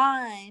your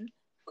mind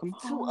Come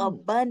to on.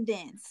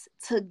 abundance,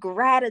 to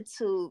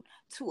gratitude,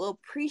 to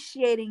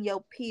appreciating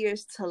your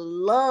peers, to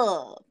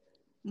love.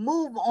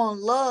 Move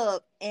on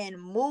love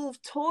and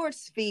move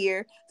towards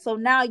fear. So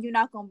now you're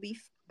gonna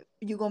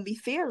be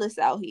fearless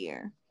out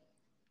here.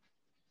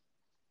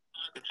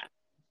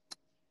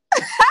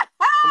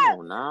 Come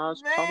on,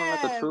 Nas. Talking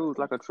like a Man, true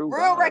real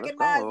guy. Let's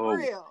recognize go.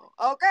 real.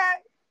 Okay.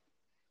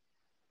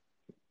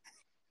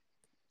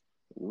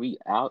 We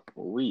out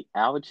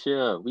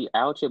here. We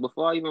out here.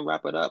 Before I even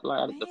wrap it up,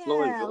 like the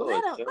floor is Man, yours.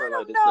 let Sure, them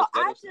like know.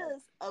 let I us know.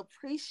 just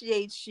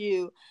appreciate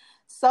you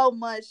so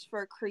much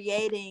for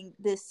creating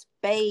this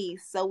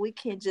space so we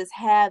can just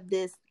have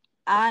this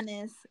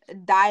honest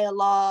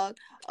dialogue.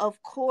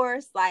 Of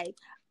course, like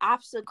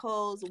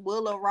obstacles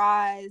will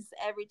arise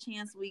every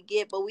chance we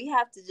get, but we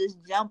have to just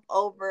jump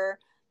over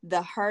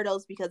the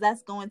hurdles because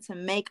that's going to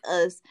make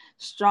us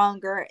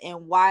stronger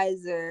and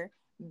wiser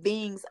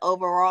beings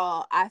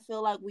overall. I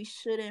feel like we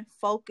shouldn't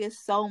focus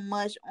so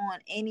much on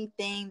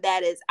anything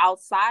that is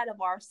outside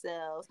of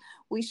ourselves.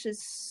 We should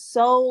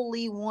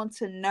solely want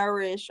to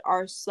nourish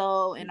our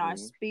soul and our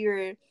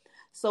spirit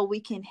so we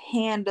can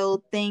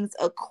handle things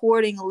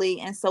accordingly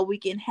and so we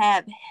can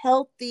have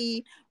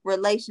healthy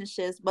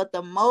relationships. But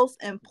the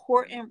most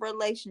important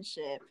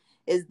relationship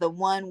is the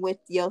one with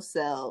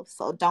yourself.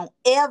 So don't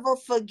ever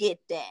forget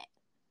that.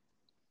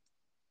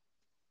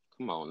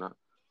 Come on now.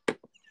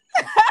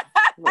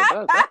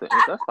 Look,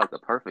 that's like the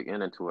perfect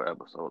ending to an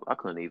episode. I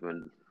couldn't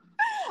even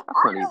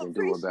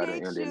do a better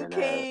ending you, than that.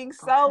 King,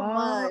 so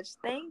much.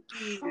 Thank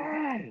you.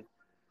 Shit.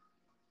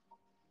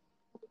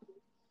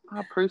 I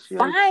appreciate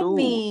Find you.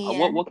 me.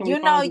 What can we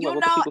find you at?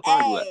 What can people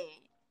find you at?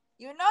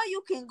 You know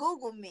you can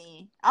Google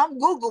me. I'm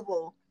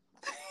Googleable.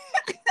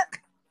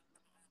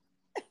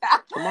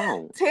 Come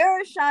on.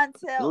 Tara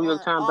Chantel New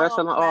York Times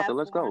bestselling author.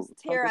 Let's go.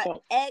 Tara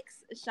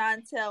X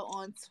Chantel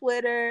on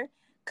Twitter.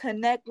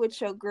 Connect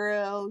with your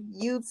girl.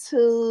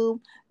 YouTube.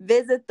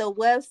 Visit the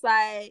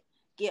website.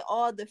 Get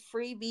all the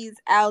freebies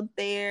out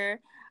there.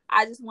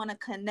 I just want to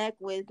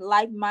connect with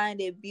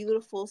like-minded,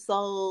 beautiful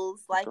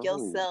souls like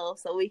yourself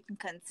so we can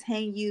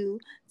continue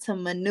to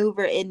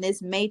maneuver in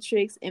this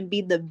matrix and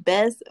be the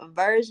best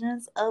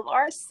versions of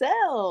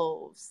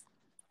ourselves.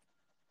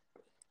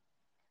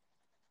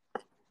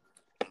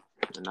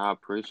 And I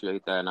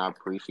appreciate that, and I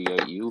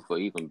appreciate you for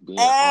even being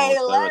on,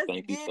 Sarah.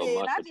 Thank you so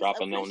much for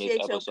dropping on this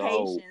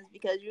episode. Patience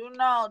because you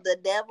know the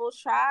devil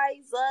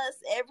tries us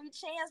every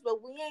chance,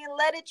 but we ain't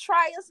let it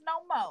try us no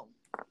more.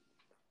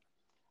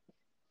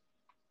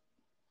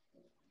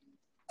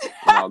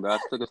 No, guys,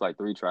 it took us like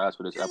 3 tries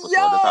for this episode.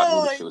 That's how I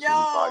knew this shit was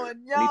gonna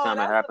be fire. Anytime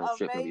that happens,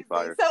 shit can be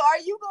fire. So are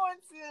you going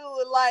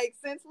to, like,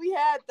 since we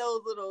had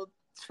those little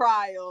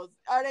trials,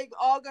 are they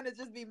all gonna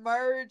just be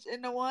merged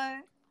into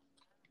one?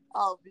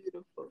 Oh,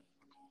 beautiful.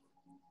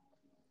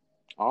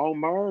 All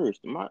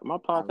merged. My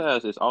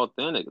podcast is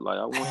authentic. Like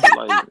I want to,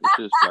 like, it's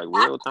just like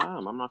real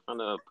time. I'm not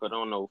gonna put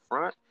on no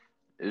front.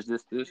 Is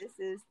this is the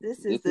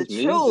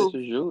me? truth. This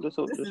is you. This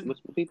is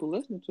what people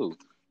listen to.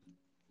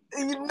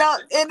 You know,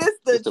 and it's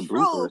the truth.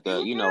 Bloopers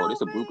that it's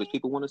the bloopers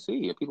people want to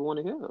see and people want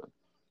to hear.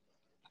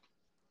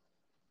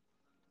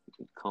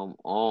 Come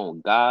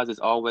on, guys. As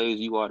always,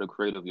 you are the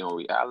creator of your own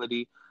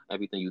reality.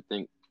 Everything you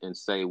think and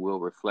say will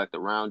reflect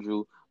around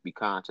you. Be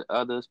kind to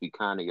others. Be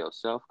kind to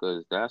yourself,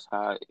 because that's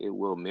how it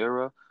will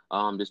mirror.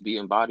 Just be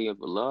embody of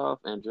love,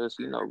 and just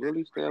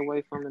really stay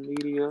away from the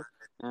media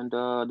and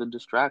the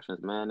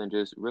distractions, man, and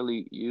just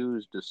really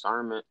use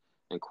discernment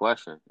and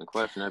question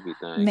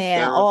everything.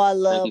 Man, Sarah, all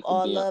love,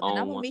 and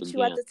I'm gonna meet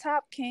you at the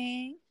top,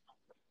 King.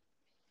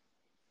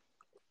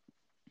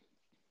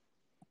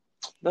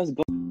 Let's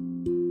go.